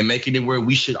saying? And making it where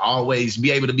we should always be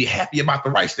able to be happy about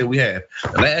the rights that we have.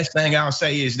 The last thing I'll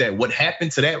say is that what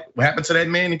happened to that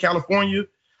man in California,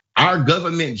 our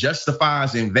government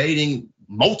justifies invading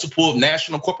multiple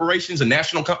national corporations and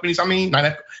national companies,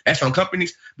 national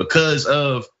companies, because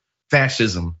of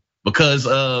fascism, because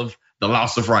of the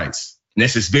loss of rights. And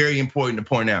this is very important to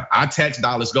point out. Our tax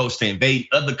dollars goes to invade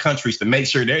other countries to make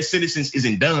sure their citizens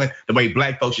isn't done the way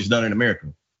black folks is done in America.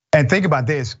 And think about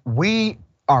this, we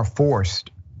are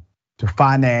forced to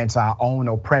finance our own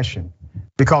oppression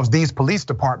because these police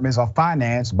departments are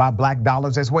financed by black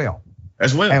dollars as well.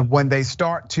 And when they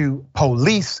start to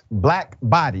police black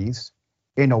bodies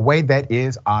in a way that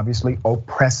is obviously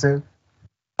oppressive,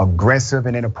 aggressive,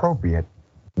 and inappropriate,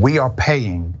 we are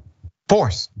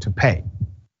forced to pay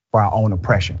for our own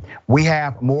oppression. We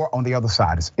have more on the other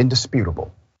side. It's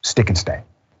indisputable. Stick and stay.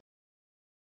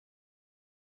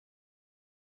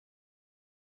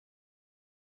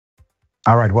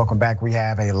 All right, welcome back. We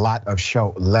have a lot of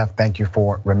show left. Thank you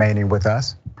for remaining with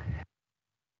us.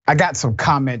 I got some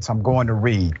comments I'm going to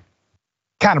read.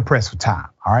 Kind of pressed for time,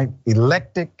 all right?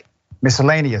 Electric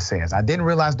Miscellaneous says, I didn't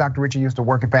realize Dr. Richey used to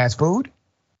work in fast food.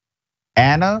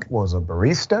 Anna was a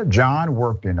barista. John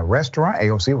worked in a restaurant.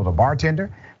 AOC was a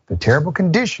bartender. The terrible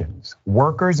conditions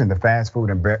workers in the fast food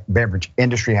and beverage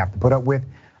industry have to put up with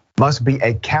must be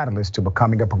a catalyst to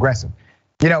becoming a progressive.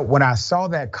 You know, when I saw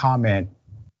that comment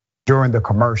during the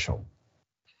commercial,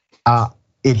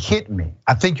 it hit me.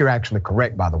 I think you're actually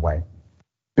correct, by the way,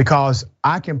 because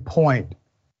I can point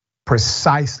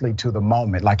precisely to the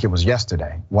moment like it was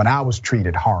yesterday when I was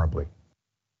treated horribly.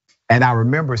 And I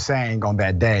remember saying on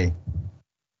that day,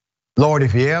 Lord,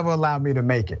 if you ever allow me to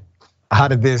make it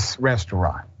out of this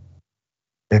restaurant,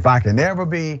 if I can ever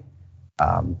be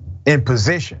in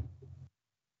position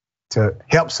to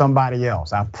help somebody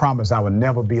else, I promise I will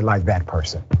never be like that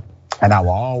person. And I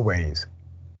will always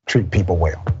treat people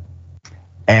well.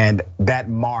 And that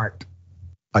marked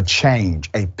a change,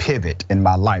 a pivot in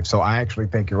my life. So I actually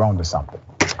think you're onto something.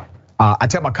 I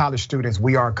tell my college students,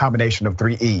 we are a combination of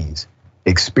 3 E's: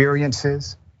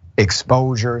 experiences,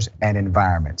 exposures, and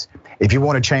environments. If you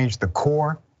want to change the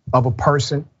core of a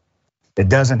person, it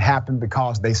doesn't happen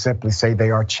because they simply say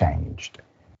they are changed.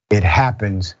 It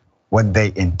happens when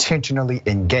they intentionally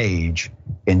engage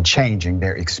in changing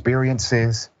their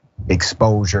experiences,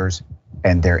 exposures,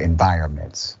 and their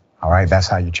environments. All right, that's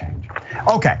how you change.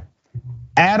 Okay,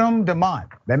 Adam DeMont.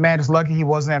 That man is lucky he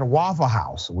wasn't at a Waffle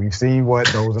House. We've seen what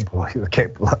those employees are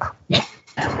capable of.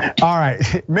 All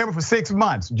right, remember for 6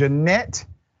 months, Jeanette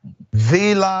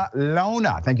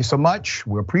Villalona. Thank you so much.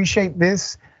 We appreciate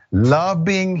this. Love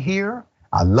being here.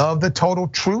 I love the total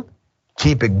truth.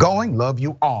 Keep it going. Love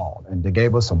you all. And they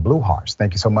gave us some blue hearts.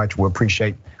 Thank you so much. We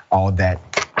appreciate all that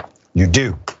you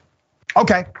do.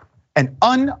 Okay, an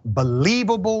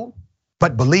unbelievable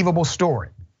but believable story.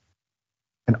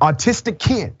 An autistic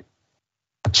kid,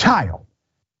 a child,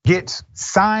 gets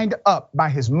signed up by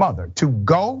his mother to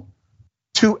go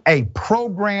to a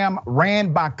program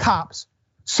ran by cops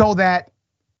so that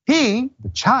he, the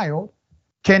child,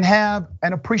 can have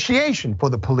an appreciation for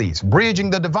the police, bridging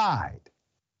the divide.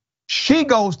 She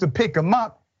goes to pick him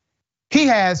up. He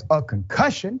has a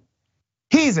concussion.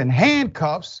 He's in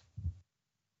handcuffs.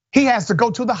 He has to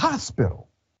go to the hospital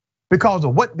because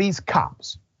of what these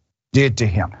cops did to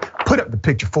him. Put up the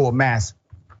picture full mass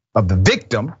of the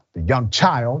victim, the young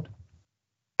child,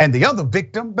 and the other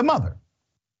victim, the mother.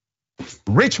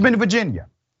 Richmond, Virginia,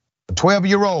 a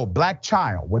 12-year-old black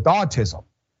child with autism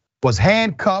was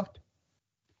handcuffed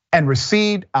and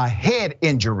received a head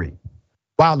injury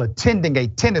while attending a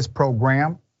tennis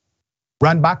program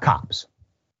run by cops.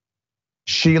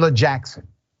 Sheila Jackson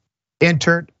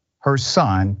entered her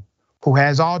son, who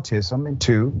has autism,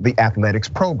 into the athletics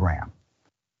program.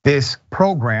 This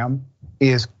program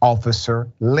is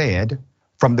officer-led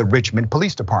from the Richmond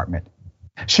Police Department.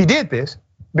 She did this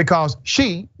because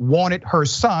she wanted her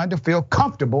son to feel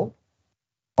comfortable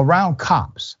around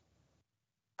cops.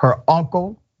 Her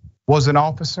uncle was an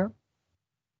officer,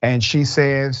 and she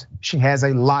says she has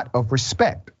a lot of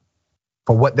respect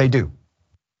for what they do.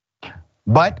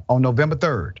 But on November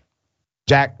 3rd,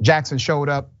 Jackson showed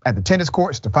up at the tennis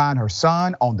courts to find her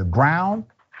son on the ground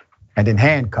and in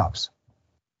handcuffs.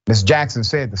 Ms. Jackson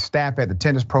said the staff at the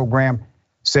tennis program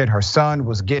said her son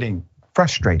was getting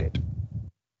frustrated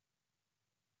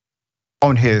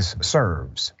on his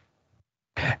serves.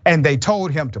 And they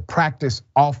told him to practice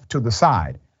off to the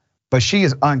side, but she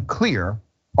is unclear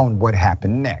on what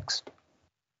happened next.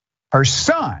 Her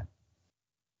son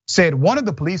said one of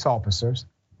the police officers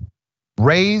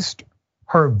raised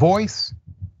her voice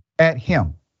at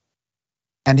him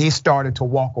and he started to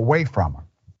walk away from her.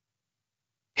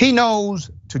 He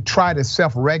knows to try to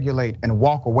self-regulate and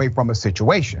walk away from a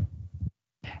situation.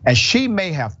 And she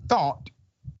may have thought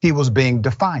he was being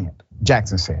defiant,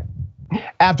 Jackson said.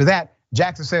 After that,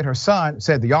 Jackson said her son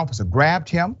said the officer grabbed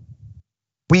him.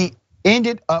 We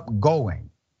ended up going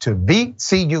to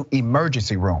VCU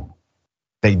emergency room.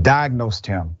 They diagnosed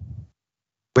him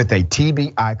with a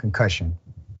TBI concussion,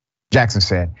 Jackson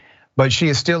said, but she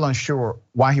is still unsure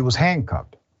why he was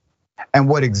handcuffed and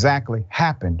what exactly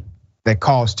happened that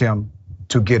caused him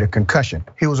to get a concussion.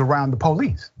 He was around the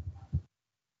police.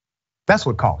 That's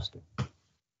what caused it.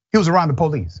 He was around the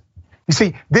police. You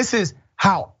see, this is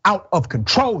how out of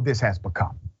control this has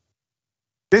become.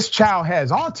 This child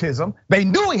has autism. They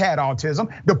knew he had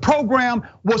autism. The program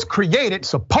was created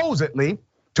supposedly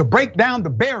to break down the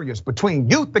barriers between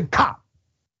youth and cop.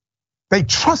 They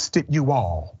trusted you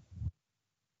all.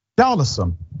 Y'all are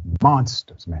some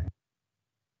monsters, man.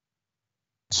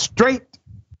 Straight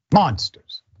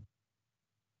monsters.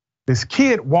 This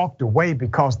kid walked away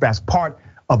because that's part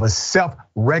of a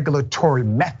self-regulatory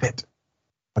method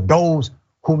for those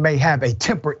who may have a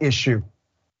temper issue.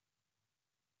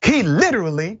 He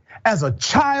literally, as a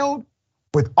child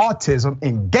with autism,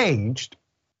 engaged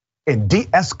in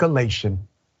de-escalation,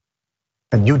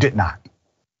 and you did not.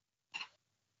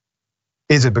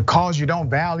 Is it because you don't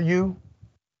value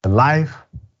the life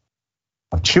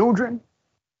of children?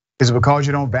 Is it because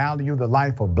you don't value the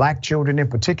life of black children in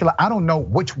particular? I don't know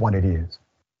which one it is,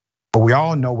 but we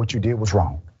all know what you did was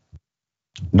wrong.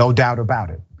 No doubt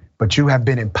about it. But you have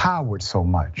been empowered so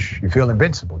much. You feel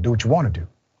invincible. Do what you want to do.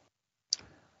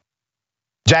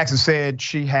 Jackson said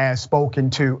she has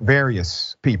spoken to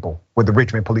various people with the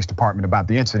Richmond Police Department about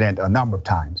the incident a number of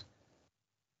times,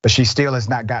 but she still has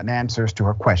not gotten answers to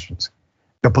her questions.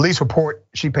 The police report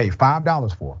she paid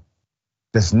 $5 for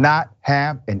does not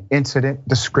have an incident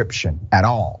description at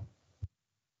all.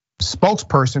 The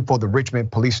spokesperson for the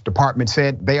Richmond Police Department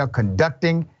said they are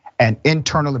conducting an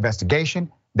internal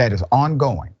investigation that is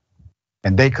ongoing,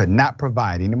 and they could not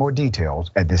provide any more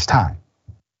details at this time.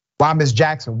 While Ms.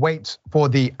 Jackson waits for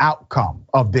the outcome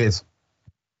of this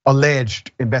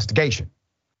alleged investigation,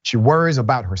 she worries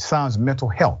about her son's mental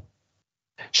health.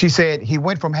 She said he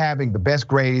went from having the best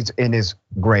grades in his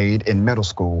grade in middle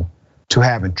school to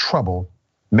having trouble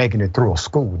making it through a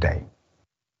school day.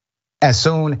 As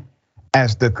soon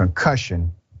as the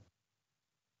concussion,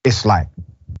 it's like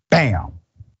bam,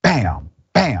 bam,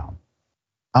 bam.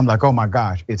 I'm like, oh my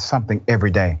gosh, it's something every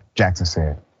day, Jackson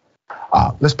said.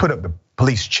 Let's put up the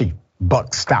police chief.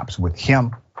 Buck stops with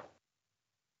him.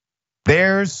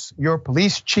 There's your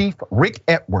police chief, Rick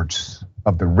Edwards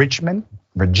of the Richmond,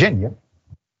 Virginia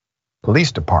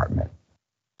Police Department.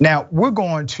 Now, we're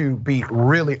going to be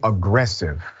really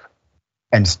aggressive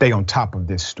and stay on top of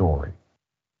this story.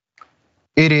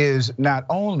 It is not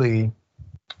only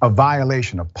a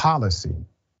violation of policy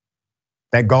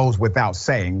that goes without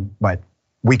saying, but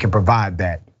we can provide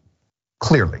that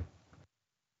clearly.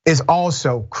 It's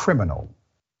also criminal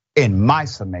in my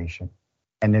summation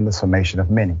and in the summation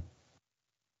of many.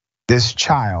 This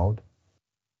child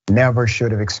never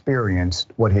should have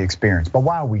experienced what he experienced. But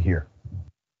why are we here?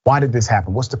 Why did this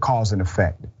happen? What's the cause and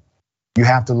effect? You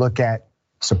have to look at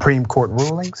Supreme Court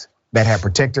rulings that have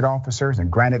protected officers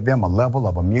and granted them a level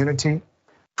of immunity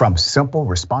from simple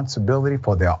responsibility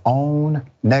for their own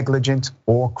negligence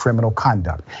or criminal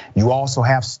conduct. You also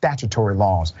have statutory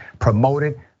laws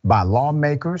promoted by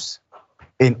lawmakers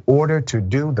in order to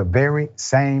do the very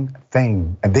same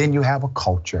thing. And then you have a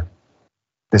culture,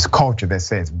 this culture that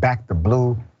says back the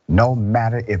blue, no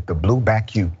matter if the blue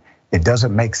back you. It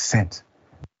doesn't make sense.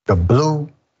 The blue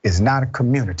is not a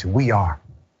community, we are.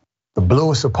 The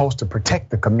blue is supposed to protect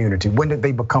the community. When did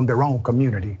they become their own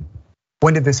community?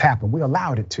 When did this happen? We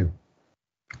allowed it to.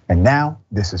 And now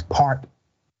this is part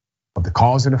of the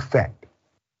cause and effect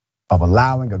of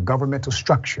allowing a governmental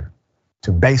structure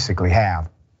to basically have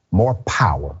more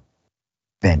power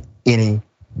than any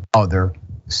other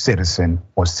citizen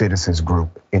or citizens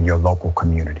group in your local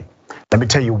community. Let me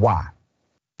tell you why.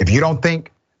 If you don't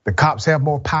think the cops have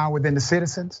more power than the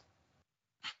citizens,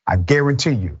 I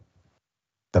guarantee you,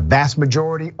 the vast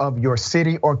majority of your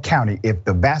city or county, if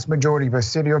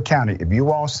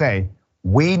you all say,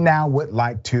 we now would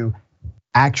like to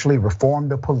actually reform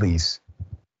the police,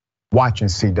 watch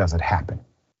and see, does it happen?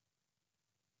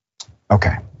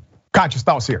 Okay, conscious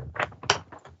thoughts here.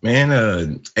 Man,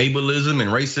 ableism and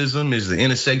racism is the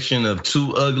intersection of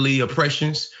two ugly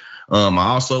oppressions. I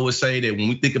also would say that when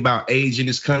we think about age in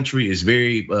this country, it's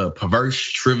very perverse,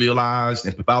 trivialized,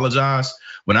 and pathologized.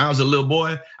 When I was a little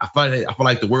boy, I feel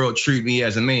like the world treated me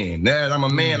as a man. Now that I'm a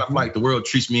man, I feel like the world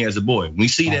treats me as a boy. We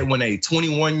see that when a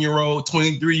 21-year-old,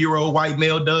 23-year-old white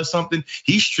male does something,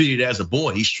 he's treated as a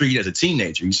boy. He's treated as a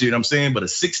teenager. You see what I'm saying? But a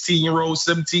 16-year-old,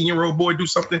 17-year-old boy do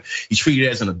something, he's treated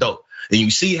as an adult. And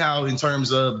you see how in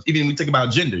terms of, even when we think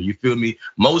about gender, you feel me?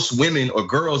 Most women or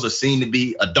girls are seen to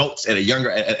be adults at a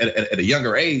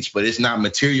younger age, but it's not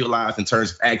materialized in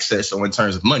terms of access or in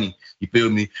terms of money, you feel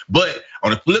me? But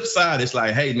on the flip side, it's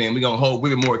like, hey man, we're gonna hold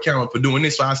women more accountable for doing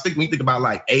this. So I think when you think about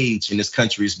like age in this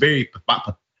country, it's very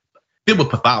filled with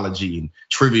pathology and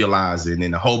trivializing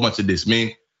and a whole bunch of this,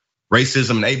 man.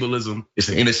 Racism and ableism, it's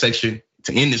an intersection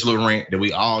to end this little rant that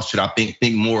we all should, I think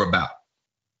more about.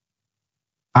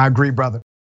 I agree, brother.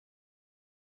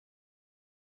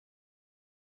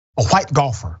 A white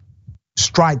golfer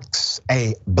strikes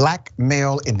a black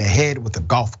male in the head with a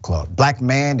golf club. Black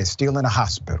man is still in a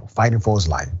hospital fighting for his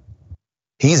life.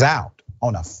 He's out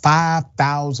on a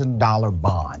 $5,000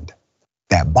 bond.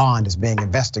 That bond is being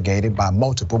investigated by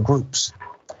multiple groups.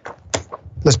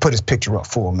 Let's put his picture up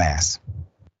full mass.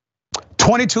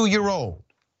 22-year-old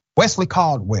Wesley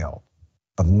Caldwell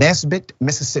of Nesbitt,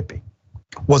 Mississippi,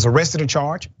 was arrested and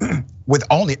charged with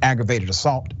only aggravated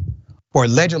assault for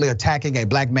allegedly attacking a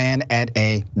black man at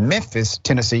a Memphis,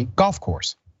 Tennessee golf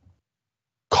course.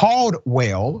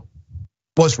 Caldwell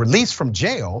was released from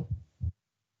jail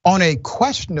on a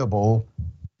questionable,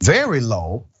 very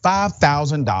low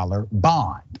 $5,000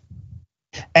 bond.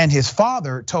 And his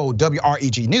father told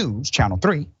WREG News, Channel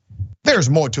 3, there's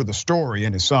more to the story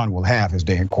and his son will have his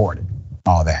day in court.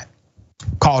 All that.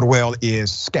 Caldwell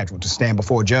is scheduled to stand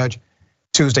before a judge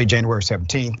Tuesday, January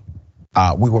 17th.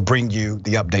 We will bring you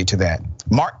the update to that.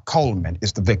 Mark Coleman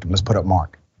is the victim. Let's put up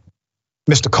Mark.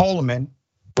 Mr. Coleman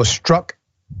was struck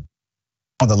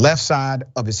on the left side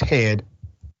of his head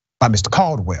by Mr.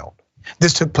 Caldwell.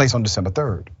 This took place on December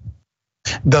 3rd.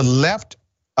 The left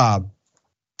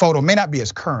photo may not be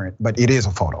as current, but it is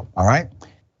a photo, all right?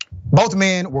 Both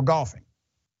men were golfing.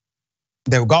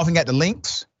 They were golfing at the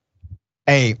links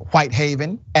at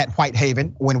Whitehaven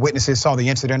when witnesses saw the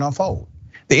incident unfold.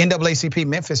 The NAACP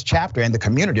Memphis chapter and the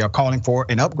community are calling for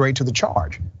an upgrade to the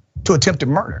charge to attempted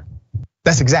murder.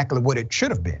 That's exactly what it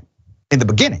should have been in the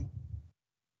beginning.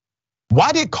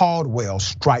 Why did Caldwell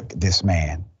strike this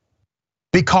man?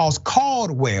 Because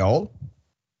Caldwell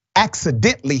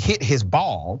accidentally hit his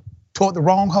ball toward the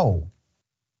wrong hole.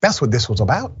 That's what this was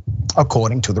about,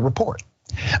 according to the report.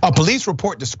 A police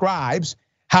report describes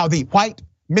how the white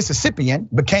Mississippian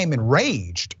became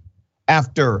enraged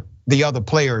after the other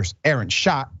player's errant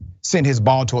shot sent his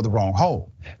ball toward the wrong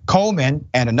hole. Coleman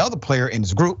and another player in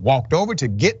his group walked over to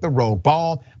get the rogue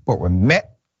ball, but were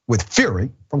met with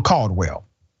fury from Caldwell.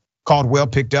 Caldwell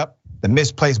picked up the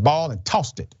misplaced ball and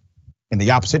tossed it in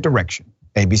the opposite direction.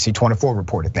 ABC 24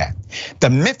 reported that. The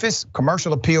Memphis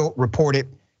Commercial Appeal reported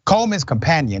Coleman's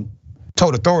companion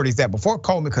told authorities that before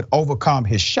Coleman could overcome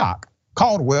his shock,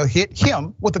 Caldwell hit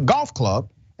him with a golf club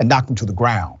and knocked him to the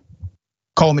ground.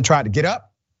 Coleman tried to get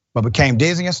up, but became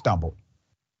dizzy and stumbled.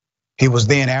 He was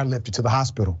then airlifted to the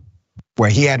hospital where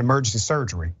he had emergency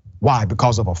surgery. Why?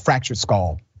 Because of a fractured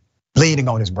skull, bleeding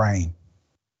on his brain.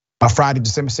 By Friday,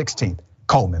 December 16th,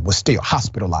 Coleman was still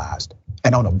hospitalized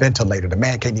and on a ventilator. The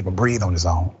man can't even breathe on his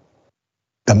own.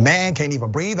 The man can't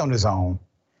even breathe on his own.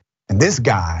 And this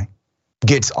guy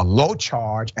gets a low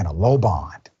charge and a low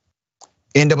bond.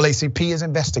 NAACP is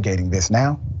investigating this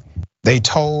now. They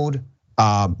told,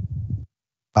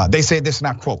 they said this, and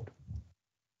I quote,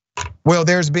 well,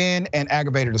 there's been an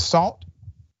aggravated assault.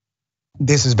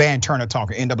 This is Van Turner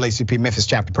talking, NAACP Memphis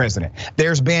chapter president.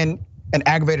 There's been an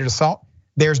aggravated assault.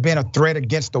 There's been a threat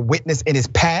against the witness in his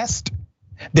past.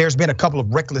 There's been a couple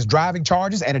of reckless driving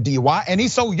charges and a DUI, and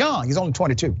he's so young, he's only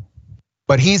 22.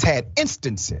 But he's had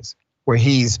instances where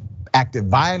he's acted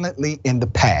violently in the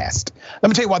past. Let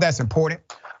me tell you why that's important.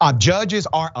 Judges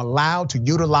are allowed to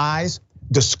utilize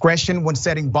discretion when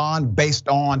setting bond based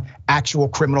on actual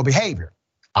criminal behavior.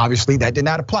 Obviously, that did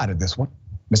not apply to this one,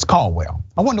 Mr. Caldwell.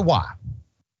 I wonder why.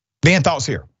 Ben, thoughts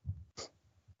here?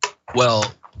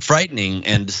 Well, frightening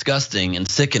and disgusting and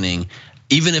sickening,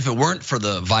 even if it weren't for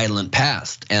the violent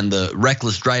past and the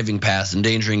reckless driving past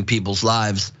endangering people's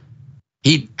lives,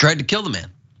 he tried to kill the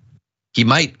man. He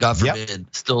might, God forbid,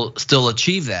 still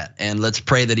achieve that. And let's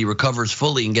pray that he recovers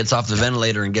fully and gets off the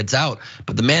ventilator and gets out.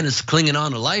 But the man is clinging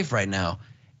on to life right now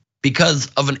because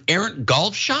of an errant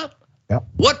golf shot. Yep.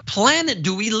 What planet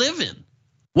do we live in?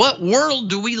 What world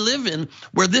do we live in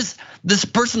where this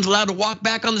person's allowed to walk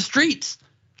back on the streets,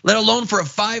 let alone for a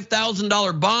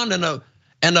 $5,000 bond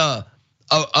and a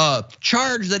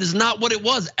charge that is not what it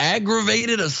was,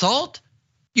 aggravated assault?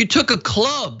 You took a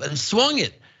club and swung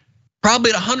it,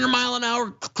 probably at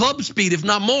 100-mile-an-hour club speed, if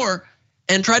not more,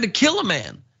 and tried to kill a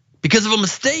man because of a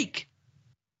mistake.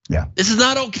 Yeah. This is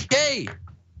not okay.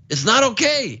 It's not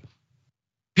okay.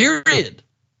 Period.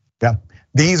 Yeah.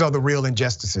 These are the real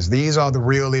injustices. These are the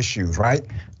real issues, right?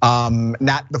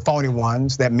 Not the phony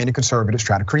ones that many conservatives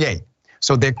try to create.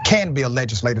 So there can be a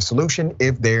legislative solution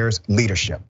if there's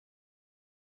leadership.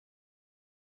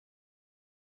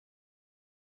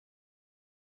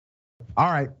 All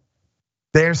right.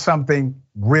 There's something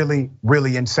really,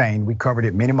 really insane. We covered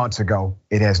it many months ago.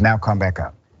 It has now come back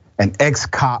up. An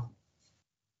ex-cop,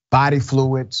 body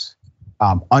fluids,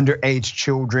 underage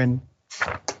children,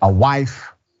 a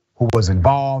wife who was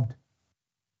involved.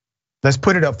 Let's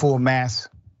put it up full mass.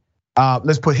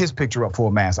 Let's put his picture up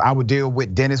full mass. I would deal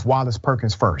with Dennis Wallace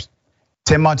Perkins first.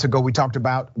 10 months ago, we talked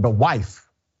about the wife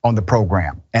on the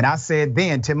program. And I said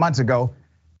then, 10 months ago,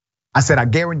 I said, I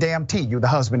guarantee you the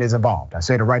husband is involved. I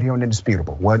said it right here on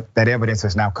Indisputable. That evidence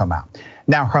has now come out.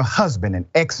 Now her husband, an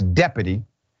ex-deputy,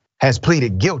 has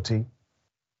pleaded guilty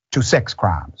to sex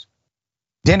crimes.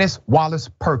 Dennis Wallace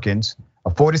Perkins,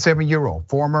 a 47-year-old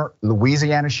former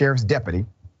Louisiana sheriff's deputy,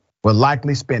 will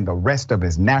likely spend the rest of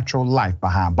his natural life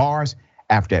behind bars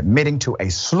after admitting to a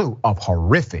slew of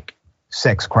horrific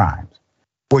sex crimes,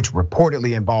 which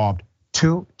reportedly involved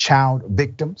 2 child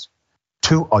victims,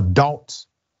 2 adults,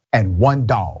 and 1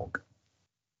 dog.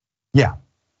 Yeah,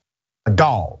 a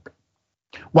dog.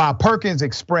 While Perkins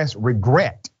expressed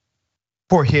regret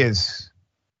for his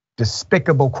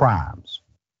despicable crimes,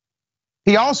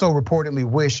 he also reportedly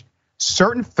wished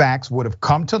certain facts would have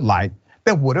come to light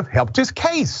that would have helped his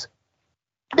case.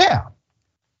 Yeah.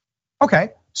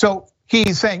 Okay, so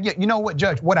he's saying, yeah, you know what,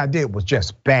 Judge, what I did was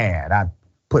just bad. I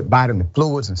put bodily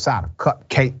fluids inside of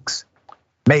cupcakes,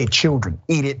 made children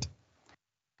eat it.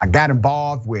 I got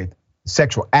involved with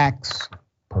sexual acts,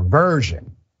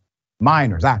 perversion,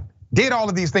 minors. I did all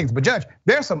of these things, but Judge,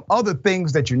 there's some other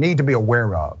things that you need to be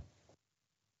aware of.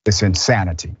 This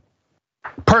insanity.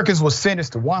 Perkins was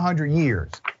sentenced to 100 years.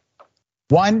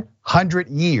 100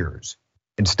 years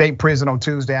in state prison on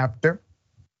Tuesday after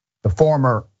the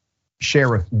former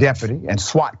sheriff deputy and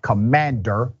SWAT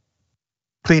commander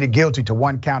pleaded guilty to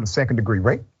 1 count of second-degree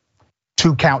rape,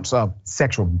 2 counts of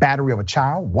sexual battery of a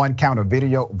child, 1 count of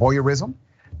video voyeurism,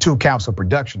 2 counts of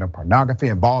production of pornography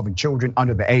involving children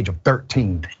under the age of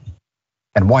 13,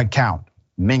 and 1 count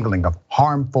mingling of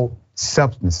harmful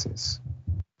substances.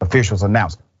 Officials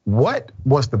announced. What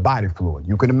was the body fluid?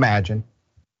 You can imagine.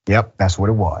 Yep, that's what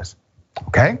it was.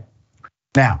 Okay.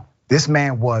 Now, this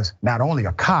man was not only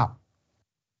a cop,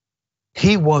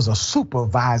 he was a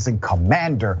supervising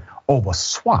commander over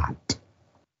SWAT.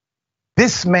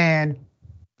 This man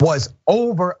was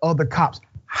over other cops.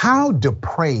 How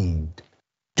depraved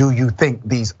do you think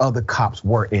these other cops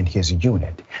were in his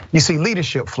unit? You see,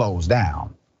 leadership flows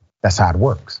down. That's how it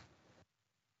works.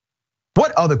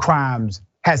 What other crimes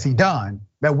has he done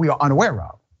that we are unaware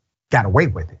of? Got away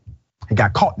with it. He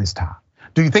got caught this time.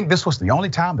 Do you think this was the only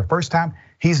time, the first time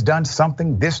he's done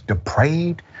something this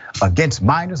depraved against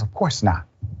minors? Of course not.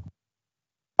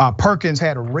 Perkins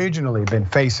had originally been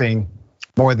facing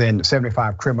more than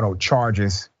 75 criminal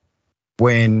charges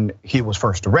when he was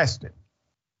first arrested.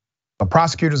 But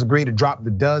prosecutors agreed to drop the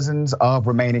dozens of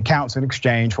remaining counts in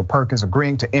exchange for Perkins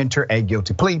agreeing to enter a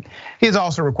guilty plea. He is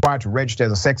also required to register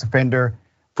as a sex offender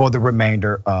for the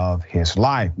remainder of his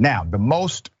life. Now, the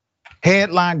most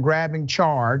headline-grabbing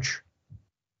charge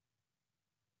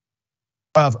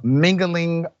of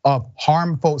mingling of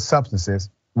harmful substances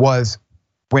was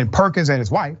when Perkins and his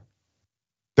wife,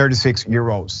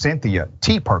 36-year-old Cynthia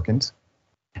T. Perkins,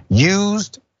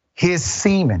 used his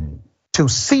semen to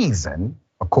season,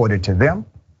 according to them,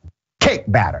 cake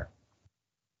batter.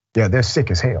 Yeah, they're sick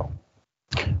as hell.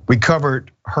 We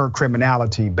covered her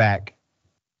criminality back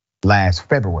last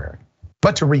February.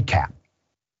 But to recap,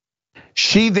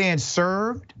 she then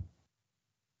served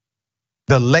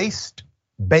the laced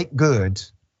baked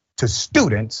goods to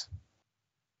students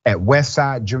at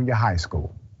Westside Junior High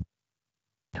School,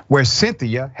 where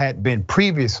Cynthia had been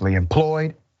previously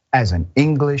employed as an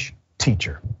English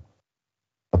teacher.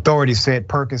 Authorities said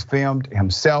Perkins filmed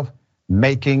himself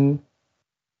making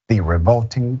the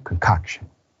revolting concoction.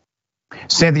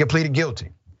 Cynthia pleaded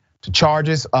guilty to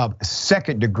charges of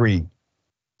second-degree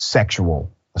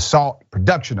sexual assault,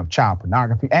 production of child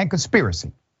pornography, and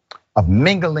conspiracy of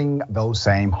mingling those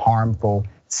same harmful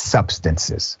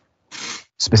substances.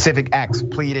 Specific acts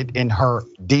pleaded in her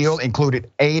deal included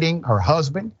aiding her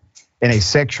husband in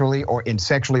sexually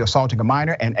assaulting a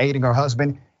minor and aiding her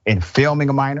husband in filming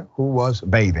a minor who was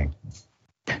bathing.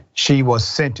 She was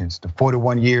sentenced to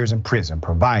 41 years in prison,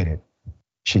 provided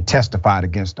she testified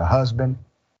against her husband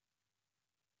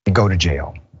and go to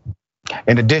jail.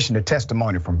 In addition to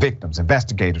testimony from victims,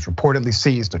 investigators reportedly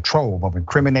seized a trove of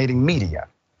incriminating media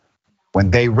when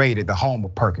they raided the home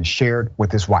of Perkins shared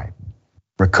with his wife,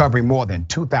 recovering more than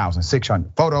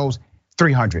 2,600 photos,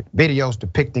 300 videos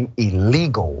depicting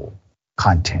illegal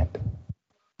content.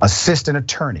 Assistant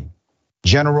Attorney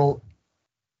General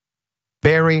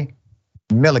Barry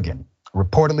Milligan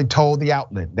reportedly told the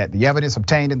outlet that the evidence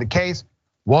obtained in the case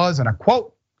was, and I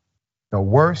quote, the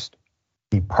worst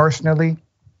he personally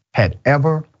had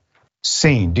ever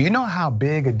seen. Do you know how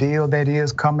big a deal that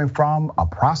is coming from a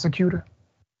prosecutor?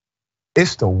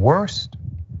 It's the worst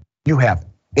you have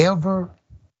ever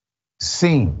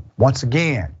seen. Once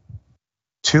again,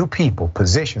 2 people,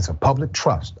 positions of public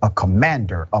trust, a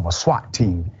commander of a SWAT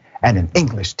team, and an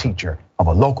English teacher of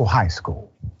a local high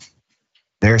school.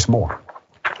 There's more.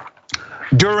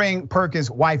 During Perkins'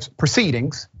 wife's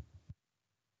proceedings,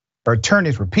 her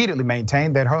attorneys repeatedly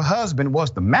maintained that her husband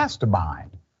was the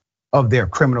mastermind of their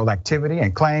criminal activity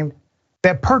and claimed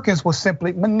that Perkins was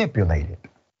simply manipulated.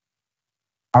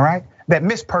 All right, that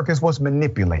Miss Perkins was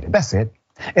manipulated, that's it.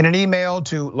 In an email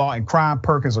to Law and Crime,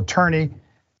 Perkins' attorney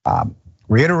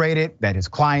reiterated that his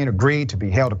client agreed to be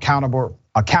held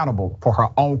accountable for her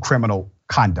own criminal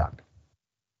conduct.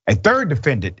 A third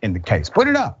defendant in the case, put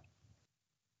it up.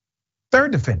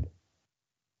 Third defendant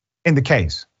in the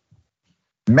case,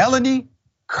 Melanie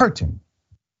Curtin,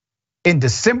 in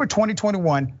December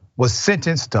 2021, was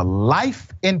sentenced to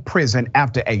life in prison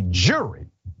after a jury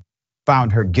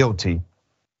found her guilty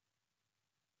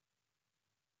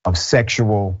of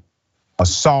sexual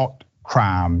assault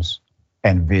crimes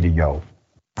and video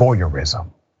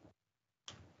voyeurism.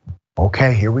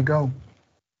 Okay, here we go.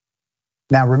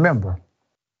 Now remember,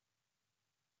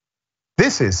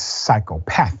 this is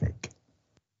psychopathic,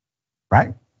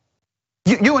 right?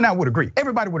 You and I would agree,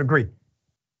 everybody would agree.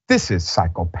 This is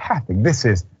psychopathic, this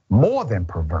is more than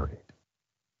perverted.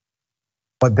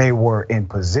 But they were in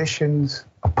positions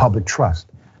of public trust.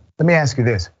 Let me ask you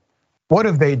this. What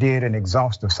if they did an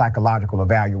exhaustive psychological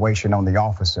evaluation on the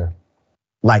officer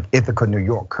like Ithaca, New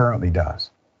York currently does?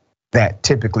 That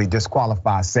typically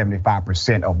disqualifies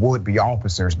 75% of would-be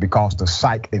officers because the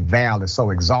psych eval is so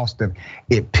exhaustive,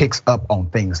 it picks up on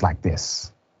things like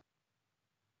this.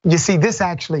 You see, this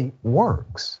actually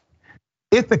works.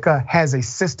 Ithaca has a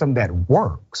system that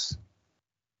works.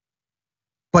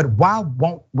 But why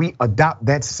won't we adopt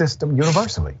that system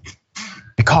universally?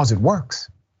 Because it works.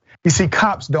 You see,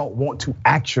 cops don't want to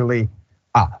actually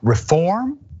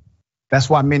reform. That's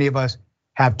why many of us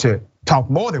have to talk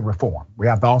more than reform. We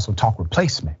have to also talk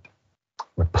replacement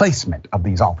of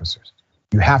these officers.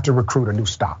 You have to recruit a new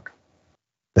stock.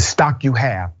 The stock you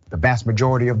have, the vast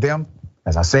majority of them,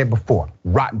 as I said before,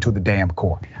 rotten to the damn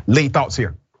core. Lee, thoughts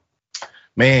here?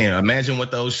 Man, imagine what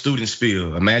those students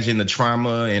feel. Imagine the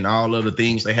trauma and all of the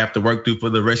things they have to work through for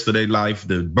the rest of their life,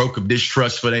 the broken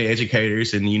distrust for their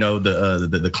educators, and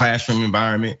the classroom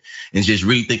environment, and just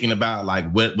really thinking about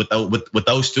like what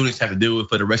those students have to deal with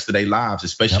for the rest of their lives,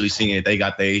 especially seeing that I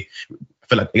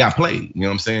feel like they got played. You know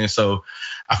what I'm saying? So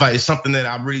I feel like it's something that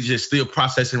I'm really just still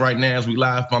processing right now as we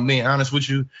live. If I'm being honest with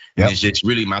you, it's just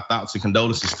really my thoughts and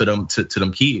condolences to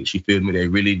them kids. You feel me? They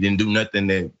really didn't do nothing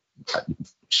that.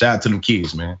 Shout out to them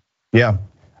kids, man. Yeah,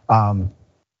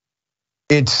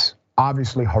 it's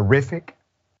obviously horrific,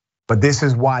 but this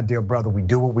is why, dear brother, we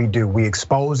do what we do. We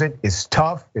expose it. It's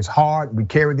tough, it's hard. We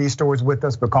carry these stories with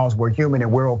us because we're human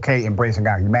and we're okay embracing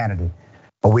our humanity.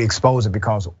 But we expose it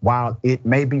because while it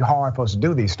may be hard for us to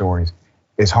do these stories,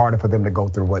 it's harder for them to go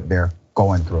through what they're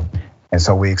going through. And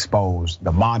so we expose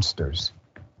the monsters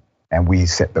and we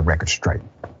set the record straight.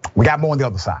 We got more on the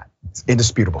other side. It's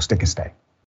indisputable, stick and stay.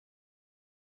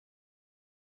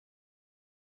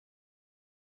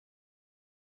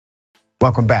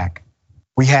 Welcome back.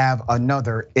 We have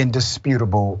another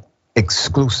indisputable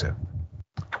exclusive.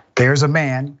 There's a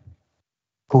man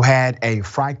who had a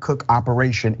fry cook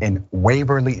operation in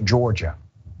Waverly, Georgia.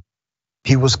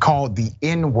 He was called the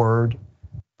N-word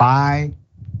by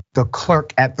the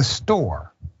clerk at the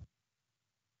store.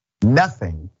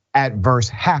 Nothing adverse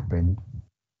happened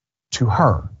to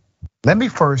her. Let me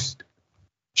first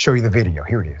show you the video.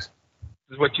 Here it is.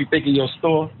 This is what you think of your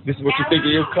store. This is what you think of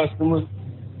your customers.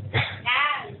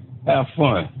 Have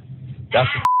fun.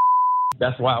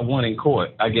 That's why I won in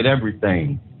court. I get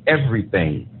everything.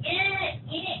 Everything.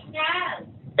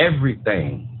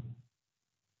 Everything.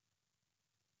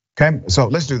 Okay, so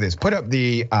let's do this. Put up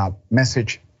the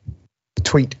message,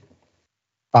 tweet.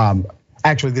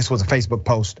 Actually, this was a Facebook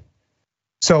post.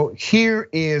 So here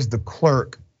is the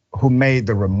clerk who made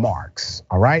the remarks,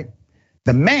 all right?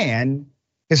 The man,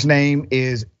 his name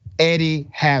is Eddie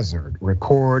Hazard,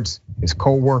 records his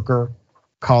co-worker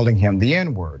calling him the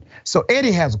N-word. So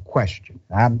Eddie has a question.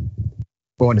 I'm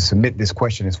going to submit this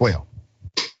question as well.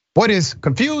 What is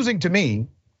confusing to me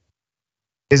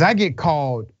is I get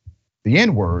called the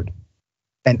N-word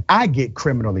and I get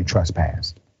criminally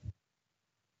trespassed.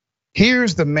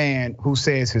 Here's the man who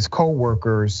says his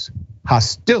co-worker's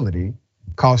hostility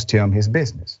cost him his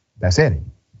business. That's Eddie,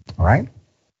 all right?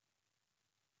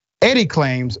 Eddie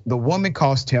claims the woman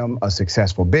cost him a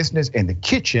successful business in the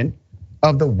kitchen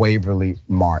of the Waverly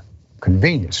Mart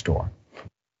convenience store.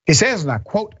 He says, and I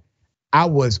quote, "I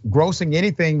was grossing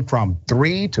anything from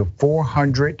 $300 to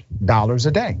 $400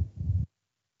 a day,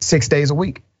 6 days a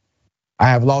week. I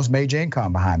have lost major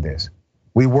income behind this.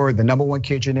 We were the #1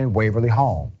 kitchen in Waverly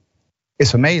Hall.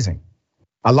 It's amazing.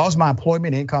 I lost my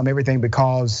employment, income, everything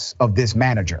because of this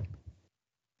manager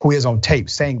who is on tape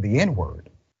saying the N-word.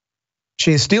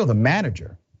 She is still the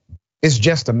manager. It's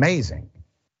just amazing,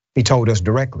 he told us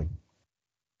directly.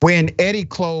 When Eddie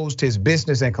closed his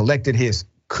business and collected his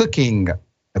cooking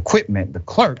equipment,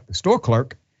 the store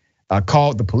clerk,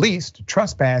 called the police to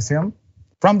trespass him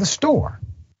from the store.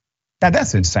 Now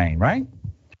that's insane, right?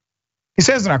 He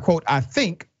says, and I quote, "I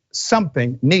think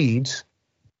something needs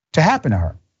to happen to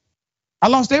her. I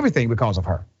lost everything because of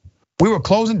her. We were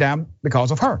closing down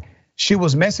because of her. She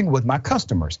was messing with my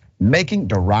customers, making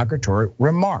derogatory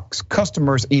remarks.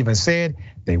 Customers even said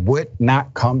they would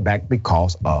not come back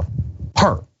because of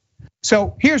her."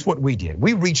 So here's what we did.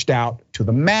 We reached out to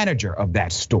the manager of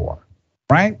that store,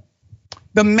 right?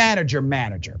 The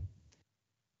manager.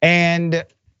 And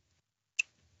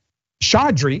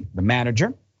Chaudhry, the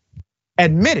manager,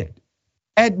 admitted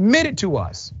to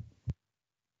us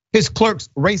his clerk's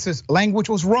racist language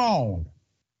was wrong,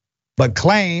 but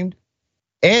claimed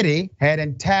Eddie had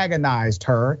antagonized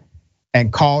her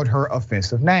and called her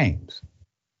offensive names.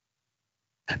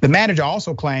 The manager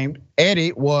also claimed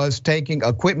Eddie was taking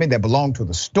equipment that belonged to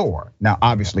the store. Now,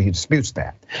 obviously, he disputes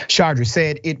that. Chaudhry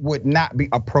said it would not be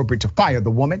appropriate to fire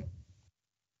the woman.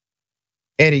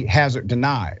 Eddie Hazard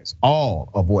denies all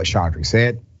of what Chaudhry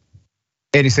said.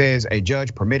 Eddie says a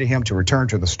judge permitted him to return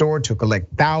to the store to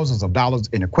collect thousands of dollars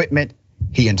in equipment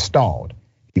he installed.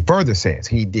 He further says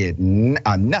he did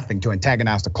nothing to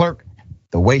antagonize the clerk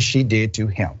the way she did to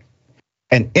him.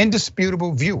 An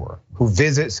indisputable viewer who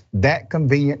visits that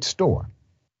convenience store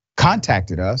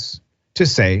contacted us to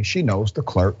say she knows the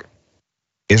clerk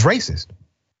is racist.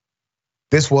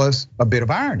 This was a bit of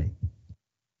irony.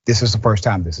 This is the first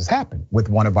time this has happened with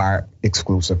one of our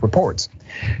exclusive reports.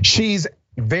 She's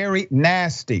very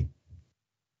nasty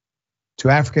to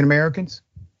African Americans.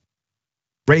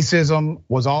 Racism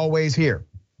was always here,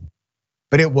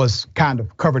 but it was kind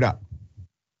of covered up.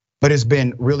 But it's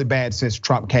been really bad since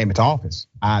Trump came into office.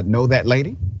 I know that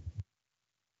lady,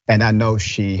 and I know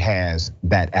she has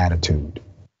that attitude.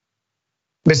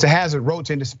 Mr. Hazard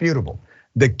wrote indisputable.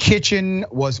 "The kitchen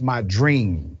was my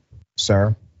dream,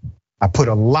 sir. I put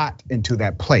a lot into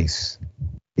that place,"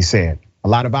 he said. "A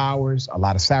lot of hours, a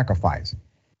lot of sacrifice,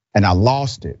 and I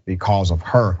lost it because of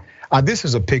her." This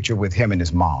is a picture with him and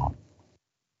his mom.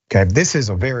 Okay, this is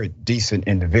a very decent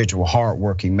individual,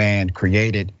 hardworking man,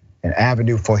 created an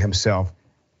avenue for himself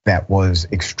that was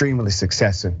extremely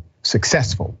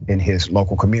successful in his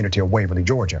local community of Waverly,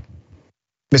 Georgia.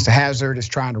 Mr. Hazard is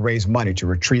trying to raise money to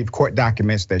retrieve court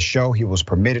documents that show he was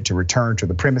permitted to return to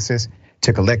the premises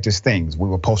to collect his things. We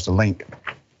will post a link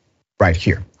right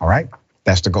here, all right?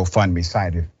 That's the GoFundMe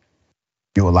site if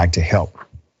you would like to help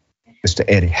Mr.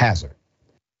 Eddie Hazard.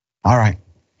 All right,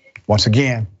 once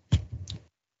again,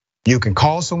 you can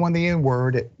call someone the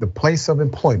N-word at the place of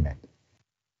employment.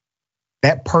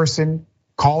 That person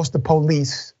calls the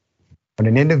police on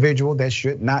an individual that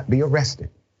should not be arrested.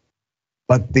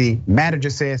 But the manager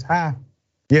says, yeah,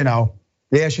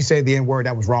 she said the N-word,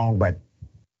 that was wrong, but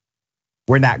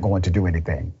we're not going to do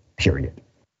anything, period.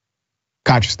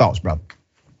 Conscious thoughts, brother.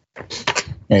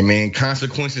 Hey man,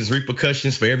 consequences,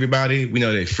 repercussions for everybody. We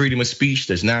know that freedom of speech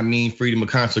does not mean freedom of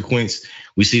consequence.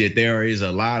 We see that there is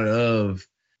a lot of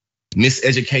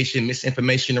miseducation,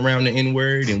 misinformation around the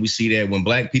N-word. And we see that when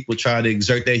black people try to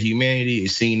exert their humanity,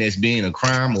 it's seen as being a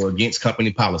crime or against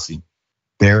company policy.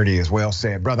 There it is, well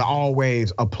said. Brother,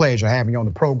 always a pleasure having you on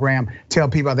the program. Tell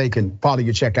people how they can follow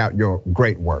you, check out your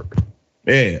great work.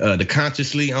 Yeah, The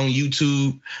Consciously on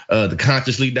YouTube,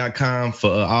 theconsciously.com for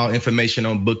all information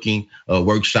on booking,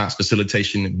 workshops,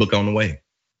 facilitation, book on the way.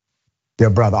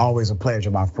 Dear brother, always a pleasure,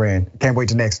 my friend. Can't wait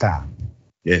till next time.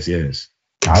 Yes.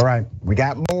 All right, we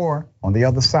got more on the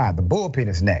other side. The bullpen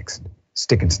is next.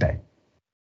 Stick and stay.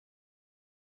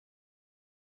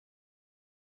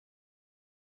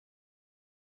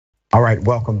 All right,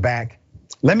 welcome back.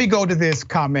 Let me go to this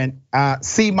comment.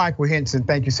 C. Michael Henson,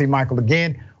 thank you, C. Michael,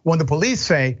 again. When the police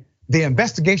say the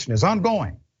investigation is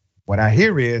ongoing, what I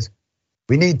hear is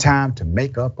we need time to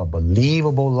make up a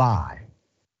believable lie.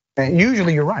 And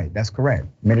usually you're right, that's correct.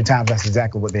 Many times that's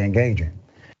exactly what they engage in.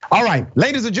 All right,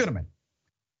 ladies and gentlemen,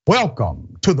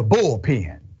 welcome to the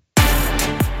bullpen.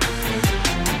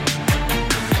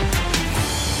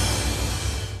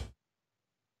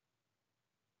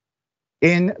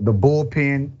 In the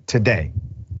bullpen today,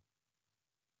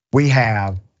 we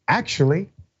have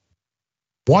actually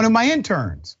one of my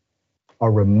interns, a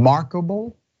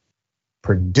remarkable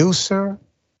producer,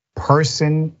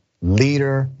 person,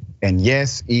 leader, and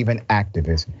yes, even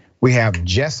activist. We have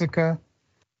Jessica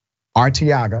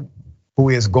Arteaga, who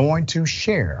is going to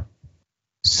share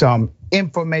some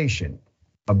information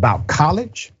about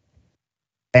college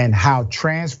and how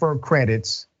transfer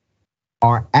credits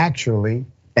are actually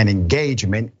an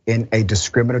engagement in a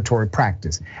discriminatory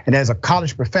practice. And as a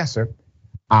college professor,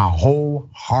 I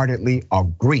wholeheartedly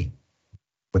agree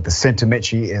with the sentiment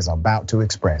she is about to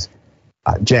express.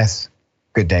 Jess,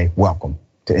 good day, welcome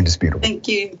to Indisputable. Thank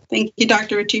you,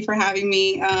 Dr. Ritchie, for having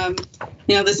me.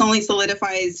 This only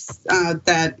solidifies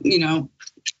that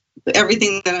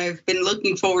everything that I've been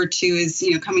looking forward to is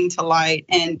coming to light.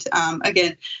 And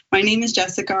again, my name is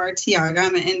Jessica Arteaga.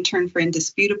 I'm an intern for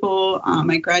Indisputable.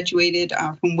 I graduated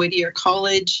from Whittier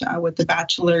College with a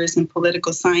bachelor's in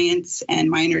political science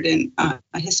and minored in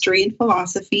history and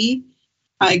philosophy.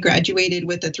 I graduated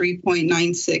with a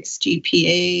 3.96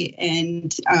 GPA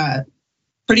and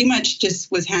pretty much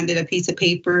just was handed a piece of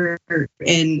paper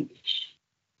and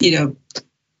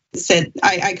said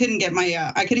I couldn't get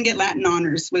Latin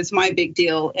honors was my big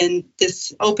deal, and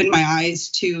this opened my eyes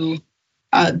to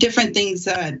different things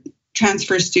that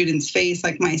transfer students face,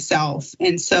 like myself.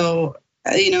 And so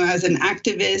as an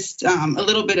activist, a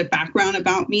little bit of background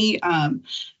about me.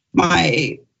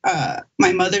 My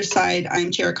mother's side, I'm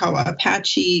Chiricahua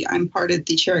Apache. I'm part of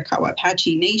the Chiricahua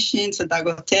Apache Nation, so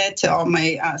Dagote to all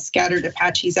my scattered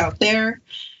Apaches out there.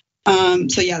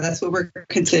 So yeah, that's what we're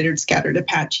considered, scattered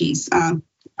Apaches.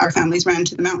 Our families ran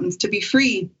to the mountains to be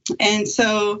free. And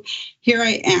so here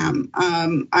I am.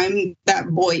 I'm that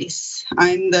voice.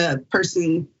 I'm the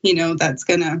person, that's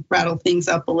gonna rattle things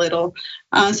up a little.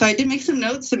 So I did make some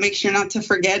notes to make sure not to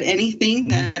forget anything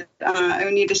that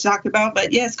I need to talk about.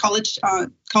 But yes,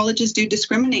 colleges do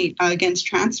discriminate against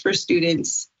transfer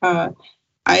students.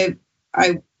 I've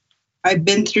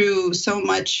been through so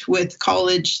much with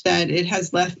college that it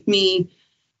has left me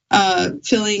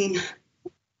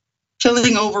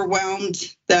feeling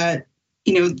overwhelmed that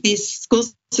these school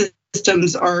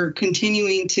systems are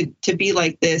continuing to be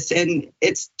like this, and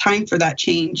it's time for that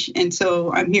change. And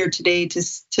so I'm here today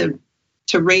to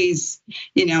raise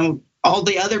all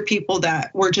the other people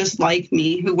that were just like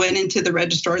me, who went into the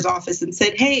registrar's office and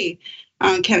said, hey,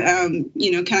 can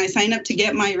I sign up to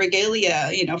get my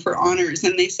regalia for honors?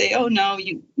 And they say, oh no,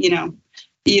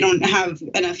 you don't have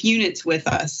enough units with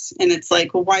us. And it's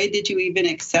like, well, why did you even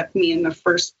accept me in the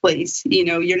first place?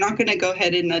 You're not gonna go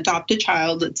ahead and adopt a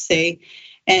child, let's say,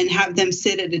 and have them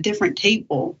sit at a different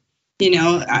table.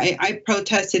 I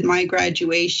protested my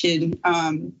graduation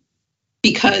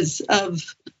because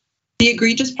of the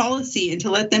egregious policy, and to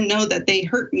let them know that they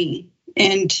hurt me.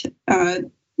 And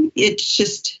it's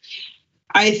just,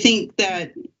 I think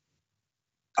that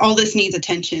all this needs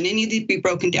attention. It needs to be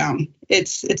broken down.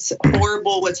 It's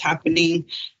horrible what's happening.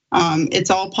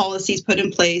 It's all policies put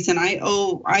in place, and I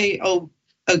owe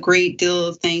a great deal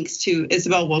of thanks to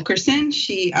Isabel Wilkerson.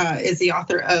 She is the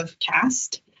author of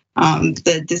Caste,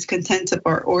 the discontent of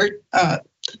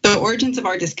the origins of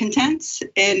our discontents.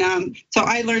 And so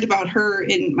I learned about her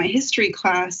in my history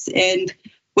class, and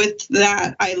with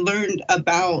that, I learned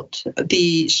about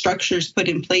the structures put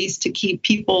in place to keep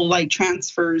people like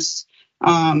transfers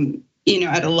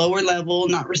at a lower level,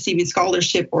 not receiving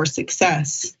scholarship or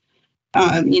success.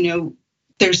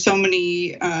 There's so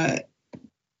many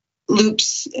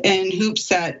loops and hoops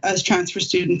that us transfer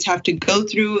students have to go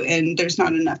through, and there's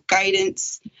not enough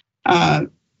guidance.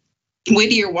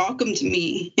 Whittier welcomed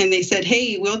me, and they said,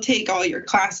 hey, we'll take all your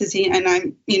classes.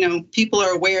 And people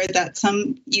are aware that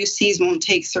some UCs won't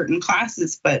take certain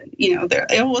classes, but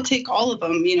we'll take all of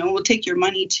them. We'll take your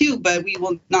money too, but we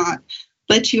will not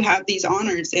let you have these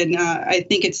honors. And I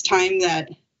think it's time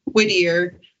that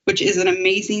Whittier, which is an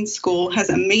amazing school, has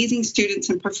amazing students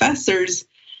and professors,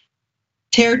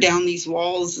 tear down these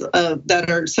walls that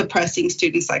are suppressing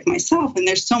students like myself. And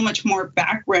there's so much more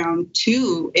background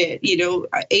to it.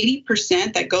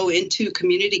 80% that go into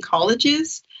community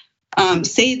colleges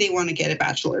say they want to get a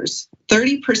bachelor's.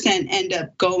 30% end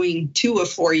up going to a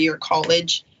 4-year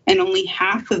college, and only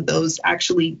half of those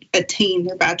actually attain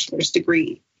their bachelor's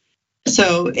degree.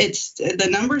 So the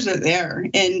numbers are there,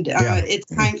 and it's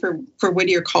time for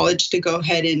Whittier College to go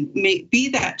ahead and be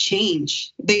that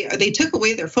change. They took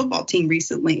away their football team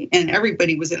recently, and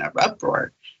everybody was in an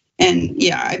uproar. And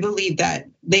yeah, I believe that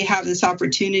they have this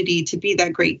opportunity to be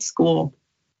that great school.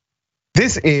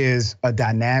 This is a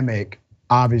dynamic,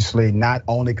 obviously not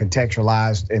only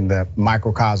contextualized in the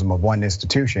microcosm of one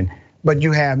institution, but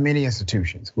you have many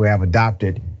institutions who have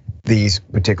adopted these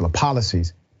particular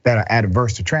policies that are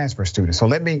adverse to transfer students. So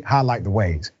let me highlight the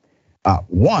ways.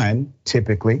 One,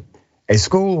 typically, a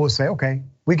school will say, okay,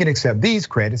 we can accept these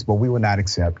credits, but we will not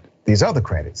accept these other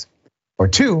credits. Or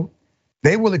two,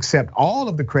 they will accept all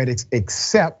of the credits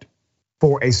except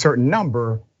for a certain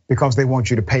number because they want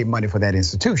you to pay money for that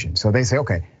institution. So they say,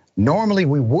 okay, normally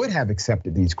we would have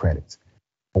accepted these credits,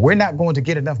 but we're not going to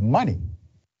get enough money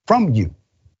from you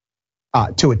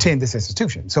to attend this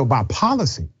institution. So by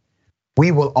policy,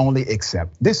 we will only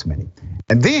accept this many.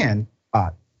 And then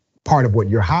part of what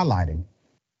you're highlighting,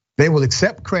 they will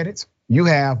accept credits. You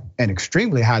have an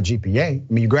extremely high GPA.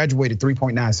 I mean, you graduated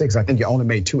 3.96. I think you only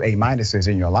made 2 A-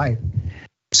 in your life.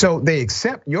 So they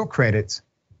accept your credits.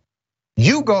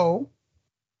 You go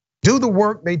do the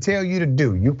work they tell you to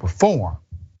do. You perform,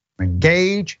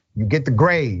 engage, you get the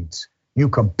grades, you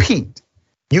compete.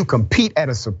 You compete at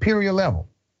a superior level.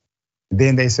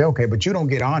 Then they say, okay, but you don't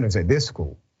get honors at this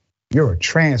school. You're a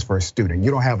transfer student.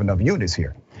 You don't have enough units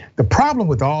here. The problem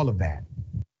with all of that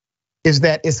is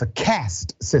that it's a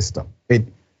caste system. It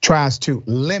tries to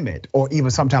limit or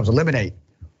even sometimes eliminate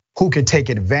who can take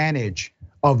advantage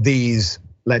of these,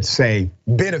 let's say,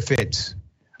 benefits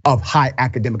of high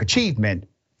academic achievement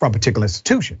from particular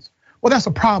institutions. Well, that's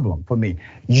a problem for me.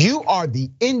 You are the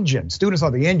engine, students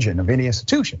are the engine of any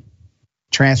institution.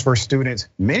 Transfer students,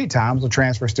 many times, will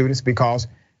transfer students because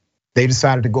they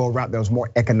decided to go a route that was more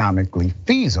economically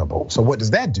feasible. So what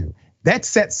does that do? That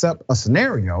sets up a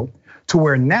scenario to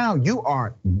where now you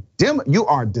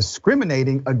are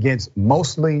discriminating against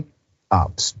mostly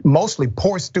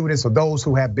poor students or those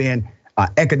who have been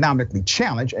economically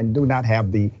challenged and do not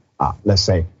have the, let's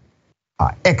say,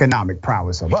 economic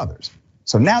prowess of others.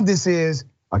 So now this is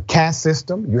a caste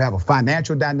system. You have a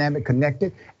financial dynamic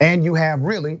connected, and you have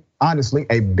really, honestly,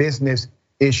 a business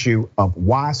issue of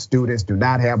why students do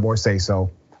not have more say so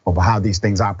over how these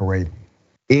things operate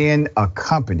in a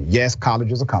company. Yes,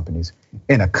 colleges are companies,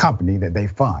 in a company that they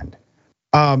fund.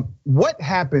 What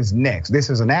happens next? This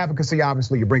is an advocacy,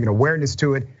 obviously, you're bringing awareness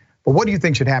to it, but what do you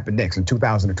think should happen next in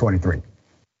 2023?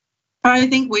 I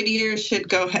think Whittier should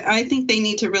go. I think they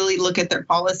need to really look at their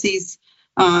policies.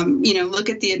 Look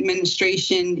at the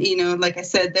administration. Like I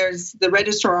said, there's the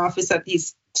registrar office that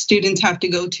these students have to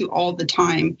go to all the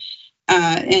time,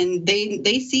 and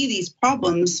they see these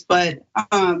problems. But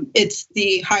it's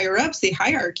the higher ups, the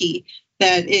hierarchy,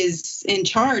 that is in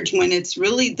charge when it's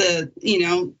really the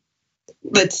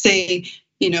let's say.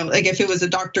 Like if it was a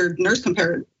doctor-nurse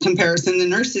comparison, the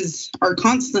nurses are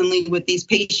constantly with these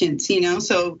patients.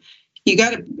 So you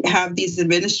got to have these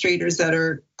administrators that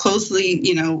are closely,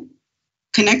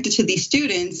 connected to these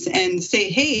students and say,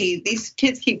 hey, these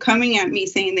kids keep coming at me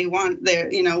saying they want their,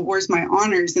 where's my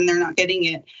honors, and they're not getting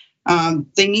it.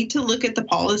 They need to look at the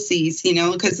policies,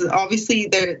 because obviously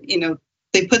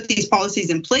they put these policies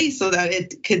in place so that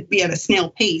it could be at a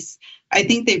snail pace. I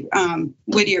think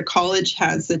Whittier College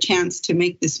has the chance to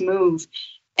make this move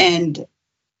and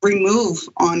remove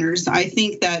honors. I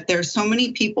think that there's so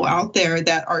many people out there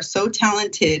that are so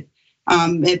talented,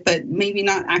 but maybe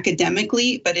not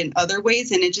academically, but in other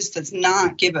ways, and it just does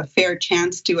not give a fair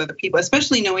chance to other people,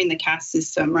 especially knowing the caste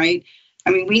system, right? I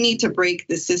mean, we need to break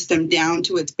the system down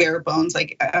to its bare bones,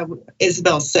 like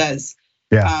Isabel says.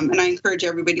 Yeah. And I encourage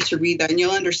everybody to read that, and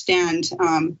you'll understand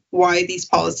why these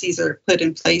policies are put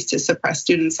in place to suppress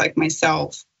students like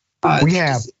myself.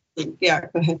 Yeah, go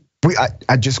ahead.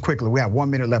 I just quickly, we have 1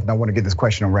 minute left, and I want to get this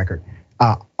question on record.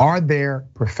 Are there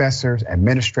professors,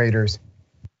 administrators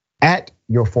at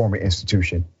your former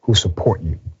institution who support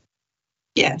you?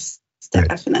 Yes,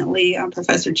 definitely.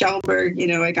 Professor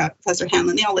Gelberg, I got Professor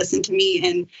Hanlon. They all listen to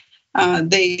me,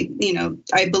 and they,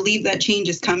 I believe that change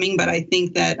is coming. But I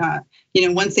think that,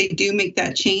 once they do make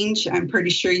that change, I'm pretty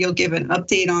sure you'll give an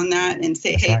update on that and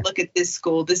say, hey, look at this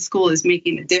school. This school is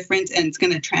making a difference, and it's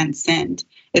going to transcend.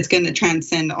 It's going to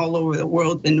transcend all over the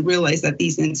world, and realize that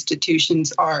these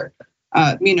institutions are,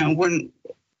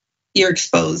 you're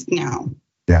exposed now.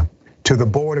 Yeah. To the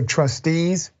board of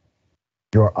trustees,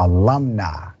 your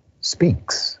alumni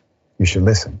speaks. You should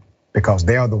listen, because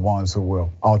they are the ones who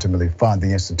will ultimately fund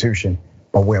the institution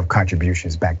by way of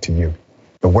contributions back to you.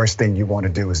 The worst thing you want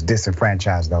to do is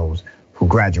disenfranchise those who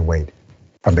graduate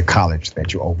from the college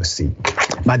that you oversee.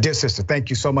 My dear sister, thank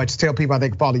you so much. Tell people how they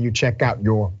can follow you, check out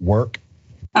your work.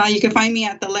 You can find me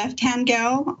at The Left Hand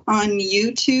Gal on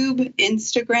YouTube,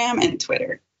 Instagram, and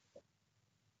Twitter.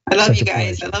 I love you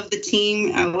guys. I love the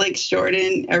team. Alex,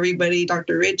 Jordan, everybody,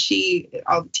 Dr. Ritchie,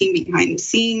 all the team behind the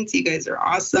scenes. You guys are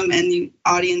awesome, and the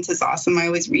audience is awesome. I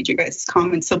always read your guys'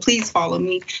 comments, so please follow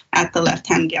me at The Left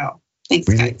Hand Gal. Thanks,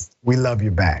 guys. We love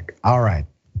you back. All right.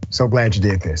 So glad you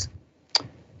did this.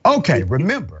 Okay,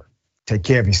 remember, take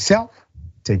care of yourself,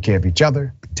 take care of each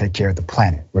other, take care of the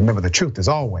planet. Remember, the truth is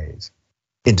always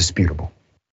indisputable.